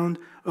sound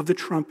of the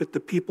trumpet, the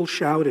people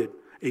shouted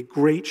a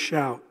great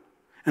shout.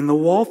 And the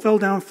wall fell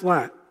down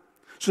flat,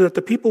 so that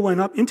the people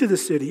went up into the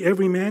city,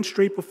 every man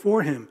straight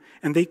before him,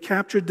 and they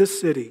captured the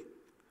city.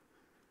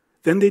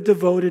 Then they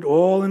devoted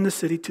all in the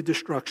city to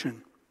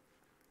destruction,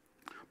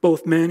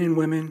 both men and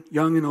women,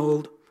 young and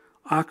old,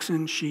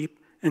 oxen, sheep,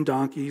 and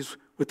donkeys,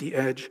 with the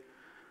edge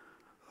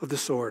of the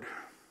sword.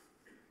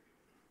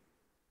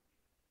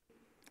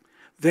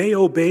 They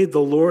obeyed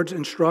the Lord's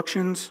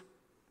instructions,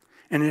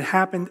 and it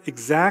happened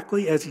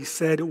exactly as he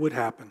said it would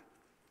happen.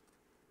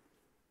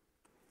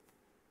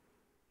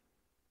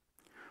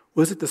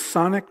 Was it the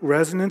sonic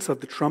resonance of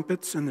the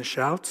trumpets and the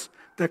shouts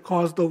that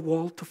caused the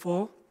wall to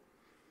fall?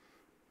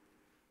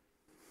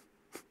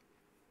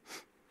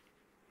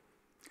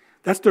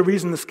 That's the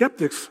reason the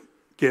skeptics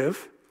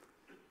give.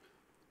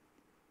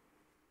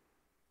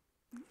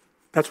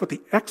 That's what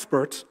the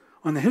experts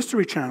on the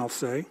History Channel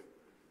say.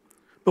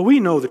 But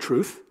we know the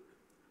truth.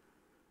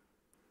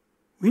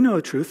 We know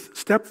the truth.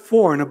 Step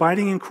 4 in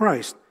abiding in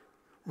Christ.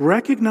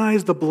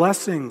 Recognize the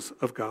blessings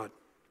of God.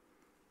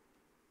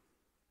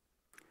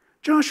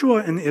 Joshua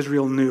and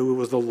Israel knew it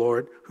was the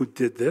Lord who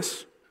did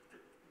this.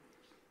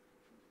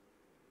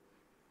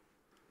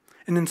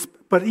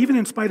 But even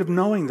in spite of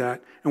knowing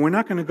that, and we're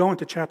not going to go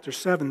into chapter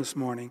 7 this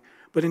morning,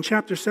 but in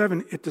chapter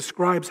 7 it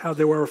describes how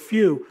there were a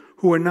few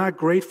who were not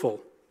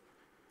grateful,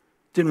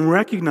 didn't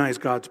recognize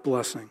God's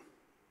blessing.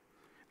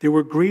 They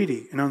were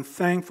greedy and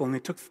unthankful, and they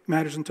took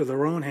matters into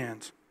their own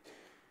hands.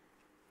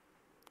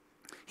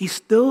 He's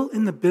still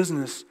in the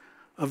business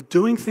of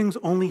doing things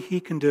only he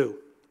can do.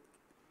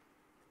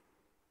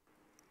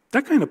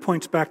 That kind of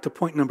points back to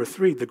point number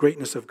 3, the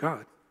greatness of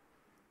God.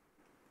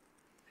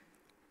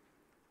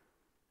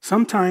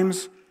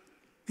 Sometimes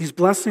these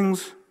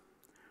blessings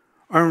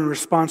are in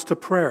response to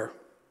prayer.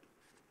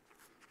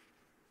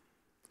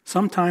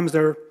 Sometimes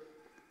they're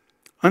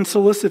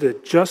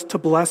unsolicited, just to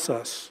bless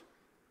us.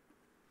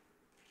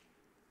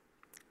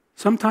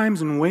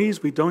 Sometimes in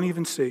ways we don't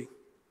even see.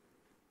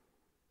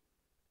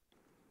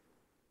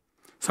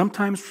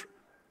 Sometimes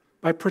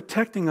by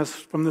protecting us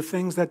from the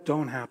things that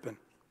don't happen.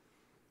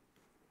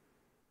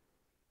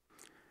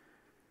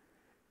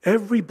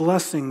 Every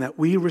blessing that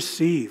we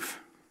receive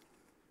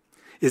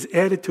is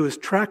added to his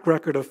track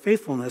record of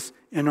faithfulness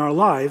in our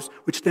lives,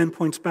 which then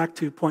points back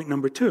to point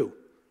number 2.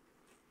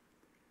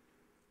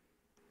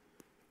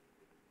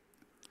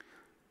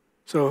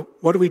 So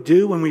what do we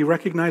do when we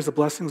recognize the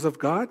blessings of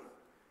God?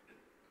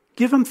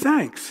 Give him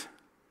thanks.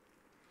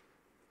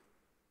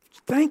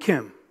 Thank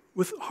him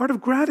with a heart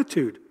of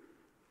gratitude.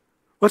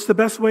 What's the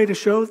best way to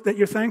show that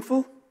you're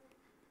thankful?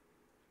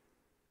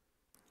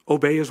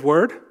 Obey his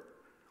word,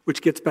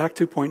 which gets back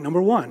to point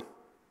number 1.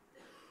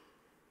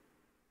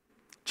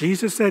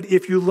 Jesus said,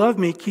 "If you love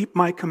me, keep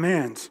my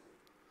commands."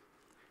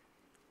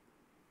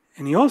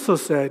 And he also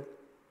said,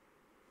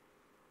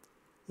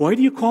 why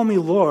do you call me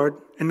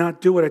Lord and not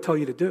do what I tell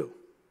you to do?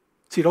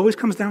 See, it always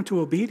comes down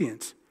to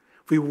obedience.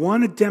 If we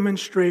want to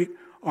demonstrate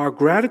our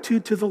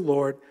gratitude to the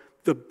Lord,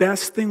 the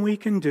best thing we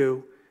can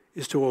do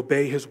is to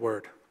obey his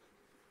word.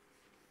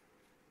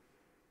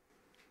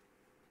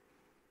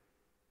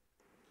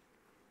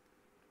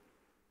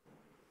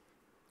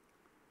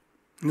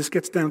 And this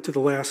gets down to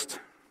the last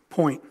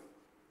point.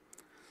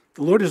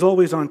 The Lord is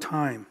always on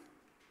time.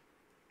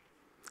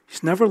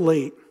 He's never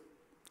late.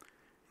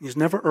 He's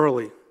never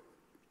early.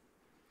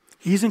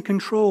 He's in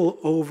control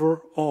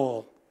over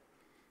all.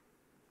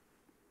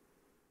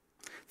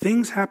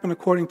 Things happen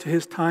according to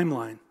his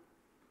timeline.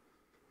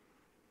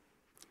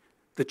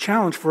 The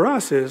challenge for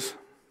us is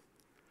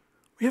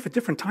we have a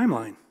different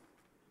timeline.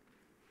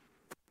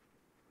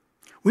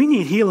 We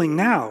need healing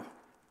now.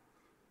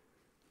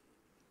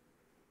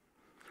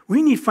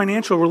 We need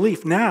financial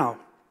relief now.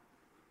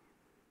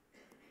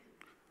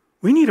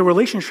 We need a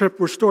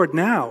relationship restored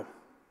now.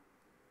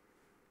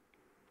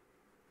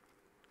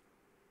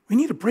 We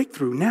need a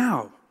breakthrough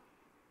now.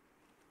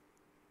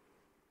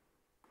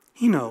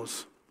 He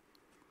knows.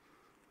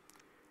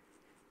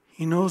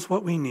 He knows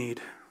what we need.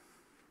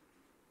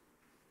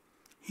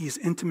 He's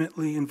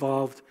intimately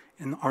involved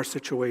in our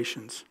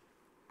situations.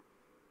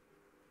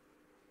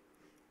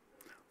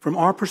 From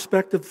our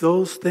perspective,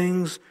 those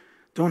things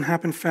don't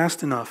happen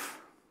fast enough.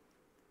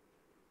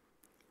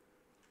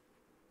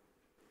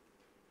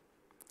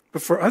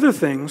 But for other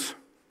things,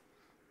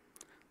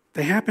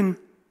 they happen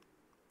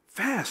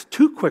fast,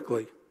 too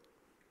quickly.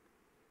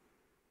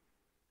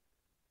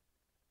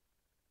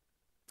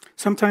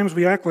 Sometimes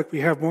we act like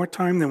we have more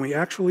time than we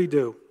actually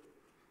do.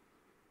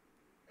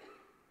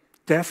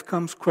 Death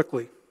comes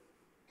quickly.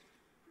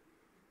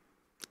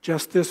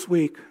 Just this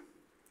week,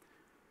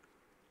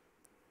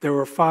 there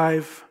were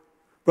 5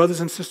 brothers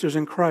and sisters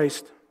in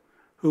Christ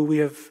who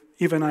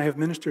Eva and I have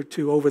ministered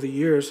to over the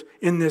years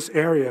in this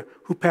area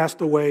who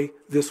passed away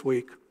this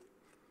week.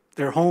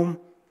 They're home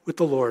with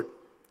the Lord.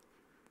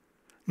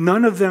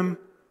 None of them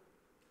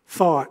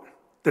thought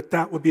that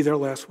that would be their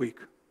last week.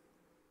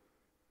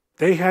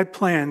 They had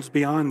plans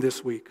beyond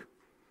this week.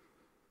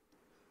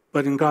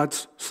 But in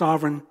God's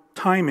sovereign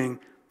timing,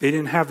 they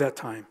didn't have that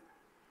time.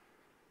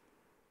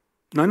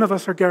 None of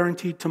us are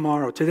guaranteed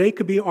tomorrow. Today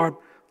could be our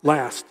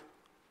last.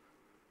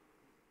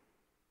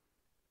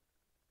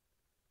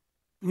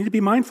 We need to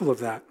be mindful of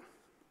that.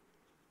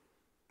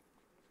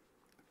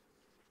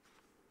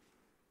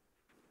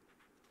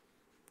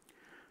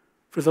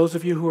 For those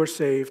of you who are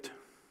saved,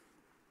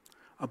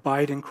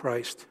 abide in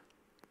Christ.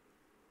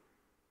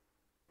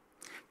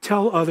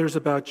 Tell others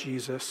about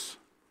Jesus.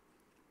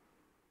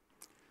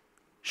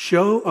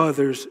 Show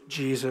others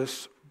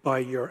Jesus by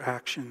your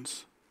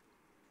actions.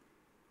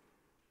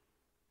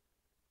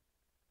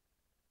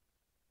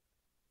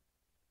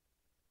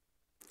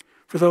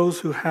 For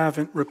those who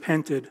haven't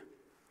repented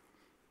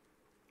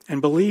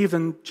and believe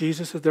in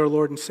Jesus as their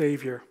Lord and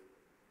Savior,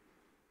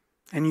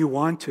 and you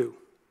want to,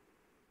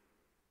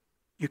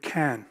 you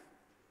can.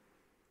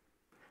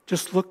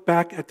 Just look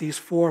back at these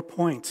 4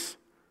 points.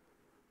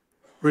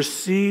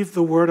 Receive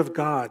the word of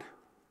God.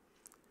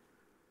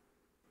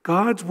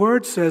 God's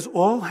word says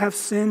all have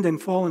sinned and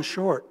fallen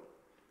short.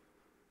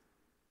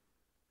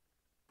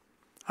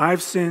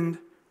 I've sinned.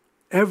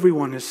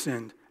 Everyone has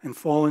sinned and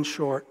fallen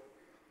short.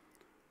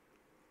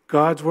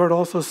 God's word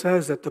also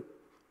says that the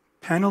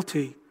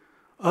penalty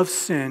of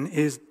sin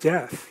is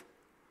death.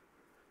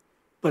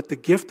 But the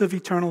gift of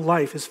eternal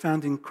life is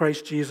found in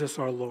Christ Jesus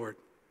our Lord.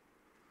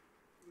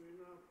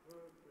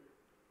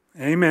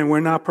 Amen.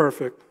 We're not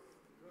perfect.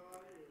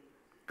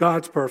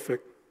 God's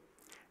perfect.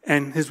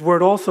 And his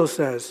word also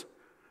says,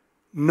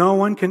 no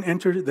one can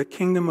enter the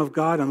kingdom of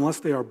God unless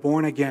they are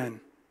born again.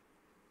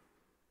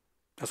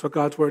 That's what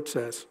God's word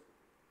says.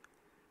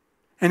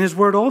 And his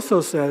word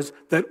also says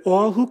that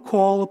all who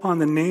call upon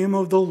the name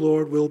of the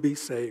Lord will be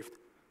saved.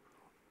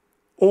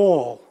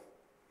 All.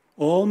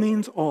 All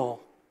means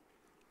all.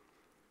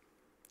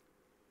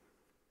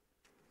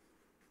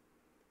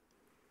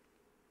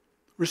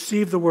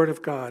 Receive the word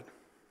of God.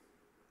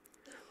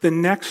 The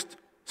next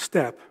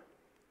step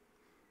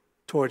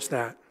towards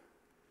that,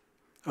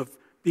 of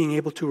being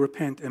able to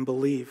repent and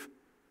believe,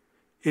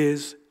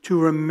 is to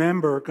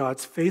remember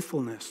God's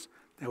faithfulness.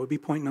 That would be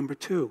point number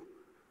 2.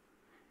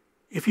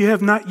 If you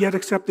have not yet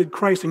accepted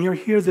Christ and you're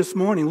here this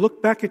morning,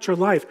 look back at your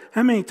life.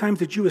 How many times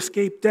did you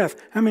escape death?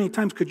 How many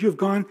times could you have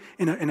gone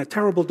in a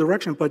terrible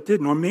direction but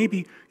didn't? Or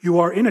maybe you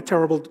are in a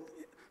terrible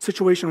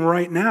situation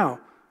right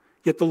now,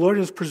 yet the Lord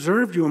has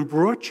preserved you and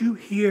brought you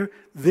here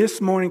this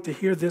morning to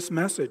hear this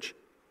message.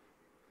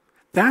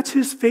 That's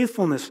his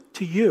faithfulness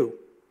to you.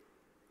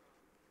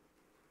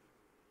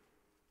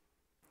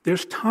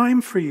 There's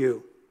time for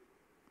you.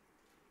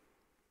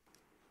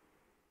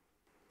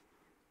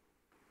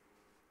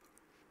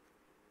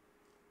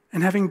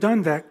 And having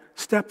done that,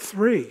 step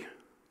 3,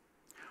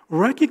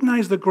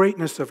 recognize the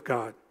greatness of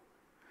God.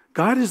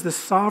 God is the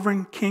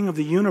sovereign king of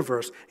the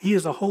universe. He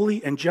is a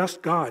holy and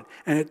just God.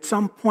 And at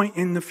some point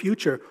in the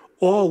future,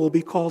 all will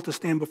be called to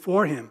stand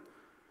before him.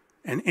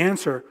 and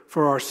answer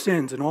for our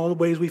sins and all the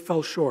ways we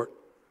fell short.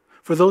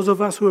 For those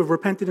of us who have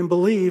repented and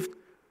believed,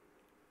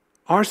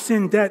 our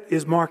sin debt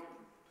is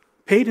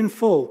paid in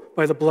full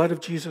by the blood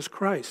of Jesus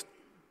Christ.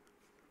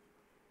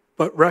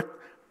 But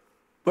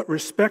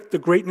respect the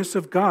greatness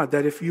of God,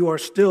 that if you are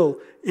still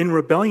in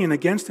rebellion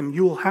against him,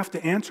 you will have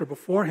to answer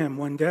before him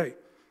one day.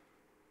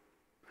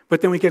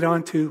 But then we get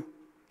on to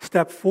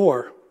step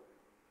 4.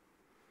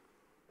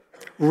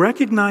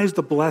 Recognize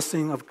the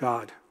blessing of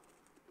God.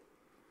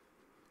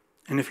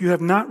 And if you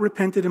have not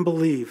repented and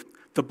believed,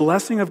 the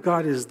blessing of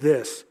God is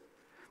this,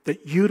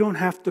 that you don't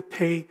have to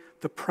pay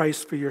the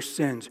price for your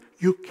sins.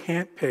 You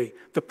can't pay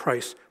the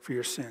price for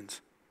your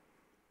sins.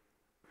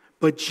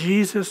 But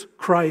Jesus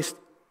Christ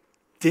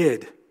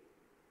did.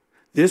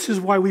 This is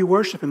why we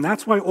worship him.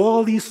 That's why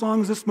all these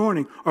songs this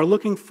morning are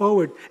looking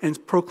forward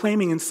and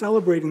proclaiming and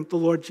celebrating the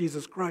Lord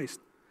Jesus Christ.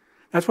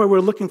 That's why we're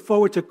looking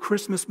forward to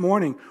Christmas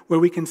morning, where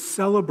we can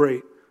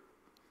celebrate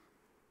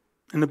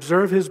and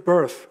observe his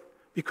birth,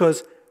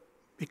 because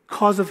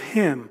of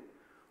him,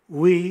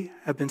 we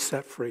have been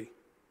set free.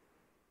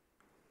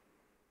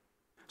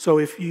 So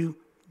if you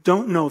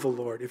don't know the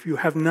Lord, if you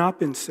have not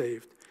been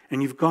saved,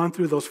 and you've gone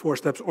through those 4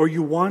 steps, or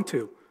you want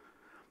to,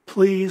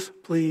 please,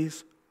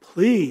 please,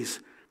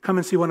 please come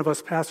and see one of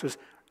us pastors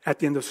at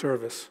the end of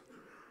service.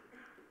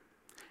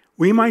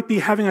 We might be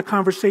having a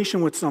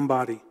conversation with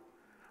somebody.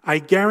 I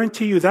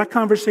guarantee you that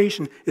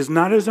conversation is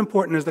not as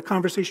important as the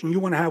conversation you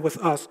want to have with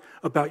us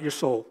about your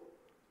soul.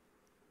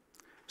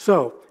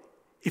 So,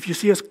 if you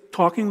see us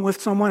talking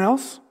with someone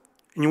else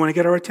and you want to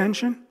get our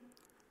attention,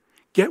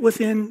 get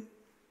within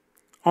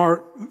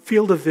our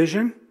field of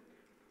vision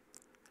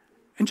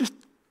and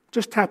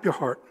just tap your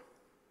heart.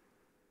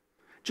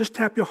 Just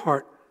tap your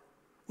heart.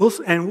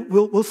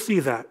 We'll see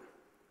that.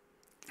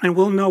 And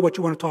we'll know what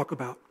you want to talk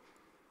about.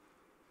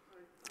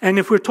 And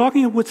if we're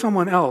talking with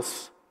someone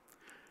else,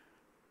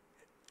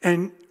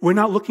 and we're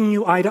not looking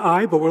you eye to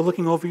eye, but we're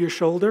looking over your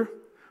shoulder,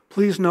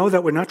 please know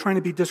that we're not trying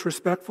to be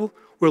disrespectful.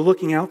 We're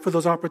looking out for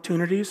those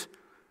opportunities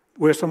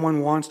where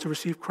someone wants to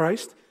receive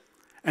Christ.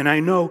 And I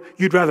know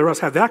you'd rather us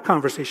have that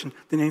conversation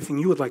than anything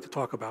you would like to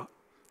talk about.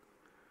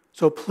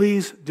 So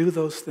please do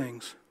those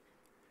things.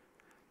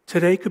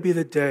 Today could be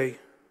the day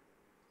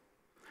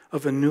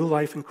of a new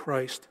life in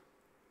Christ.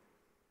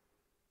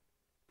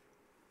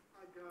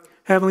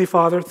 Heavenly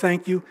Father,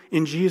 thank you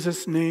in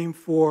Jesus' name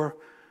for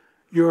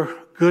your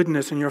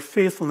goodness and your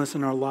faithfulness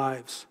in our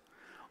lives.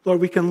 Lord,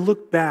 we can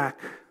look back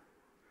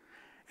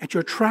at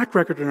your track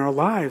record in our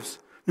lives.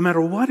 No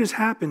matter what has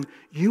happened,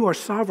 you are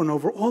sovereign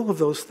over all of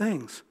those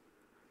things.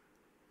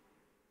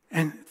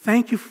 And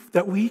thank you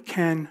that we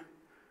can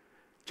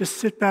just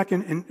sit back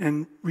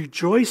and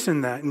rejoice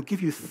in that and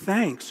give you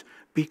thanks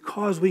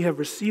because we have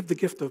received the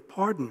gift of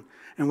pardon.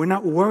 And we're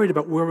not worried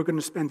about where we're going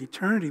to spend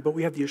eternity, but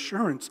we have the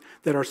assurance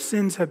that our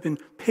sins have been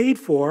paid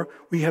for,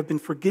 we have been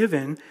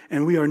forgiven,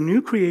 and we are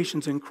new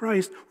creations in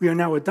Christ. We are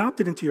now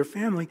adopted into your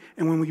family,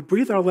 and when we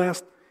breathe our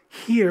last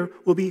here,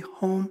 we'll be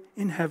home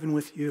in heaven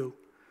with you.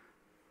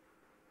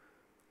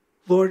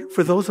 Lord,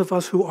 for those of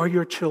us who are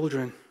your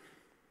children,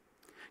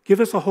 give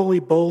us a holy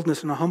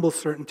boldness and a humble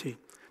certainty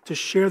to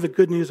share the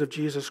good news of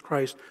Jesus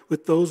Christ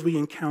with those we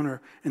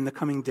encounter in the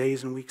coming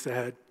days and weeks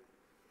ahead.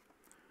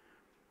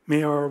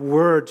 May our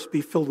words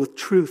be filled with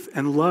truth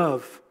and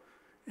love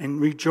and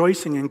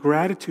rejoicing and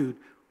gratitude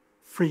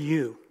for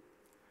you.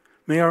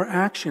 May our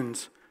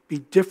actions be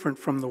different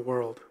from the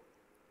world,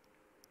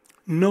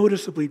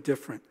 noticeably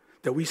different,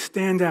 that we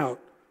stand out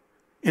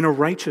in a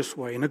righteous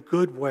way, in a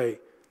good way,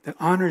 that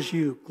honors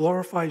you,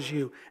 glorifies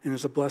you, and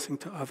is a blessing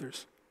to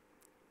others.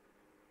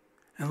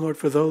 And Lord,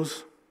 for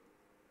those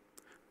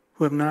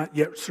who have not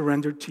yet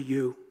surrendered to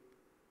you,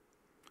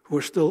 who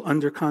are still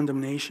under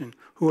condemnation,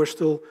 who are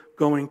still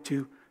going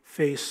to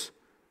face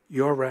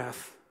your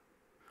wrath,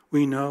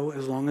 we know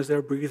as long as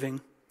they're breathing,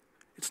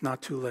 it's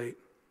not too late.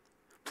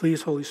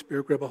 Please, Holy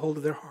Spirit, grab a hold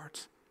of their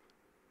hearts.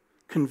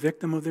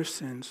 Convict them of their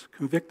sins,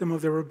 convict them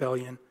of their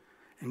rebellion,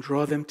 and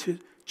draw them to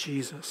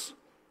Jesus,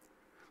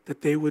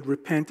 that they would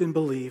repent and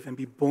believe and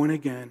be born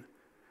again,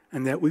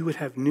 and that we would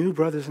have new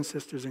brothers and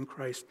sisters in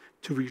Christ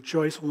to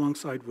rejoice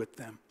alongside with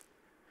them.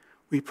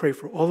 We pray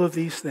for all of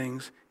these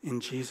things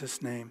in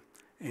Jesus' name.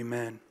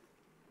 Amen.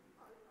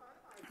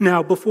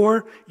 Now,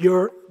 before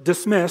you're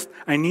dismissed,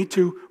 I need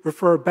to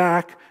refer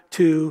back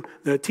to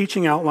the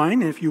teaching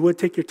outline. And if you would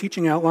take your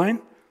teaching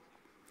outline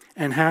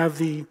and have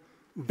the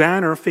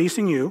banner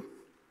facing you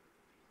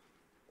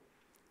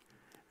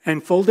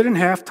and fold it in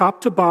half,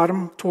 top to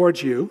bottom,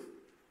 towards you.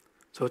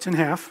 So it's in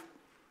half.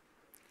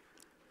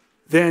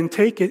 Then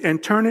take it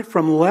and turn it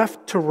from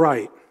left to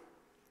right.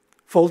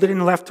 Fold it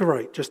in left to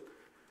right. Just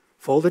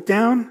fold it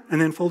down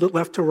and then fold it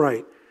left to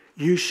right.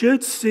 You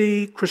should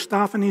see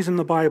Christophanies in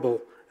the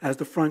Bible as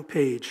the front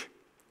page.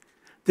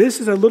 This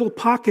is a little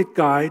pocket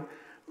guide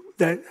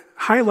that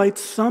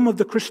highlights some of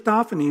the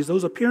Christophanies,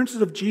 those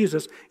appearances of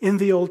Jesus in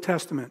the Old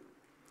Testament.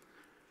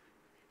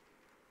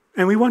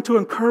 And we want to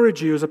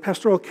encourage you as a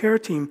pastoral care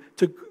team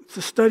to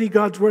study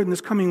God's Word in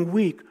this coming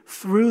week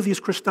through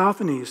these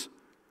Christophanies,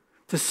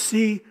 to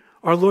see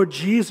our Lord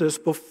Jesus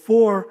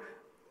before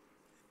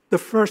the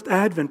first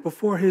Advent,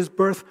 before his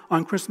birth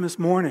on Christmas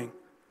morning,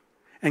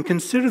 and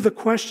consider the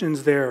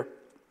questions there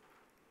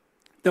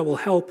that will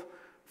help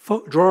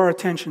draw our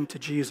attention to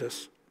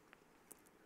Jesus.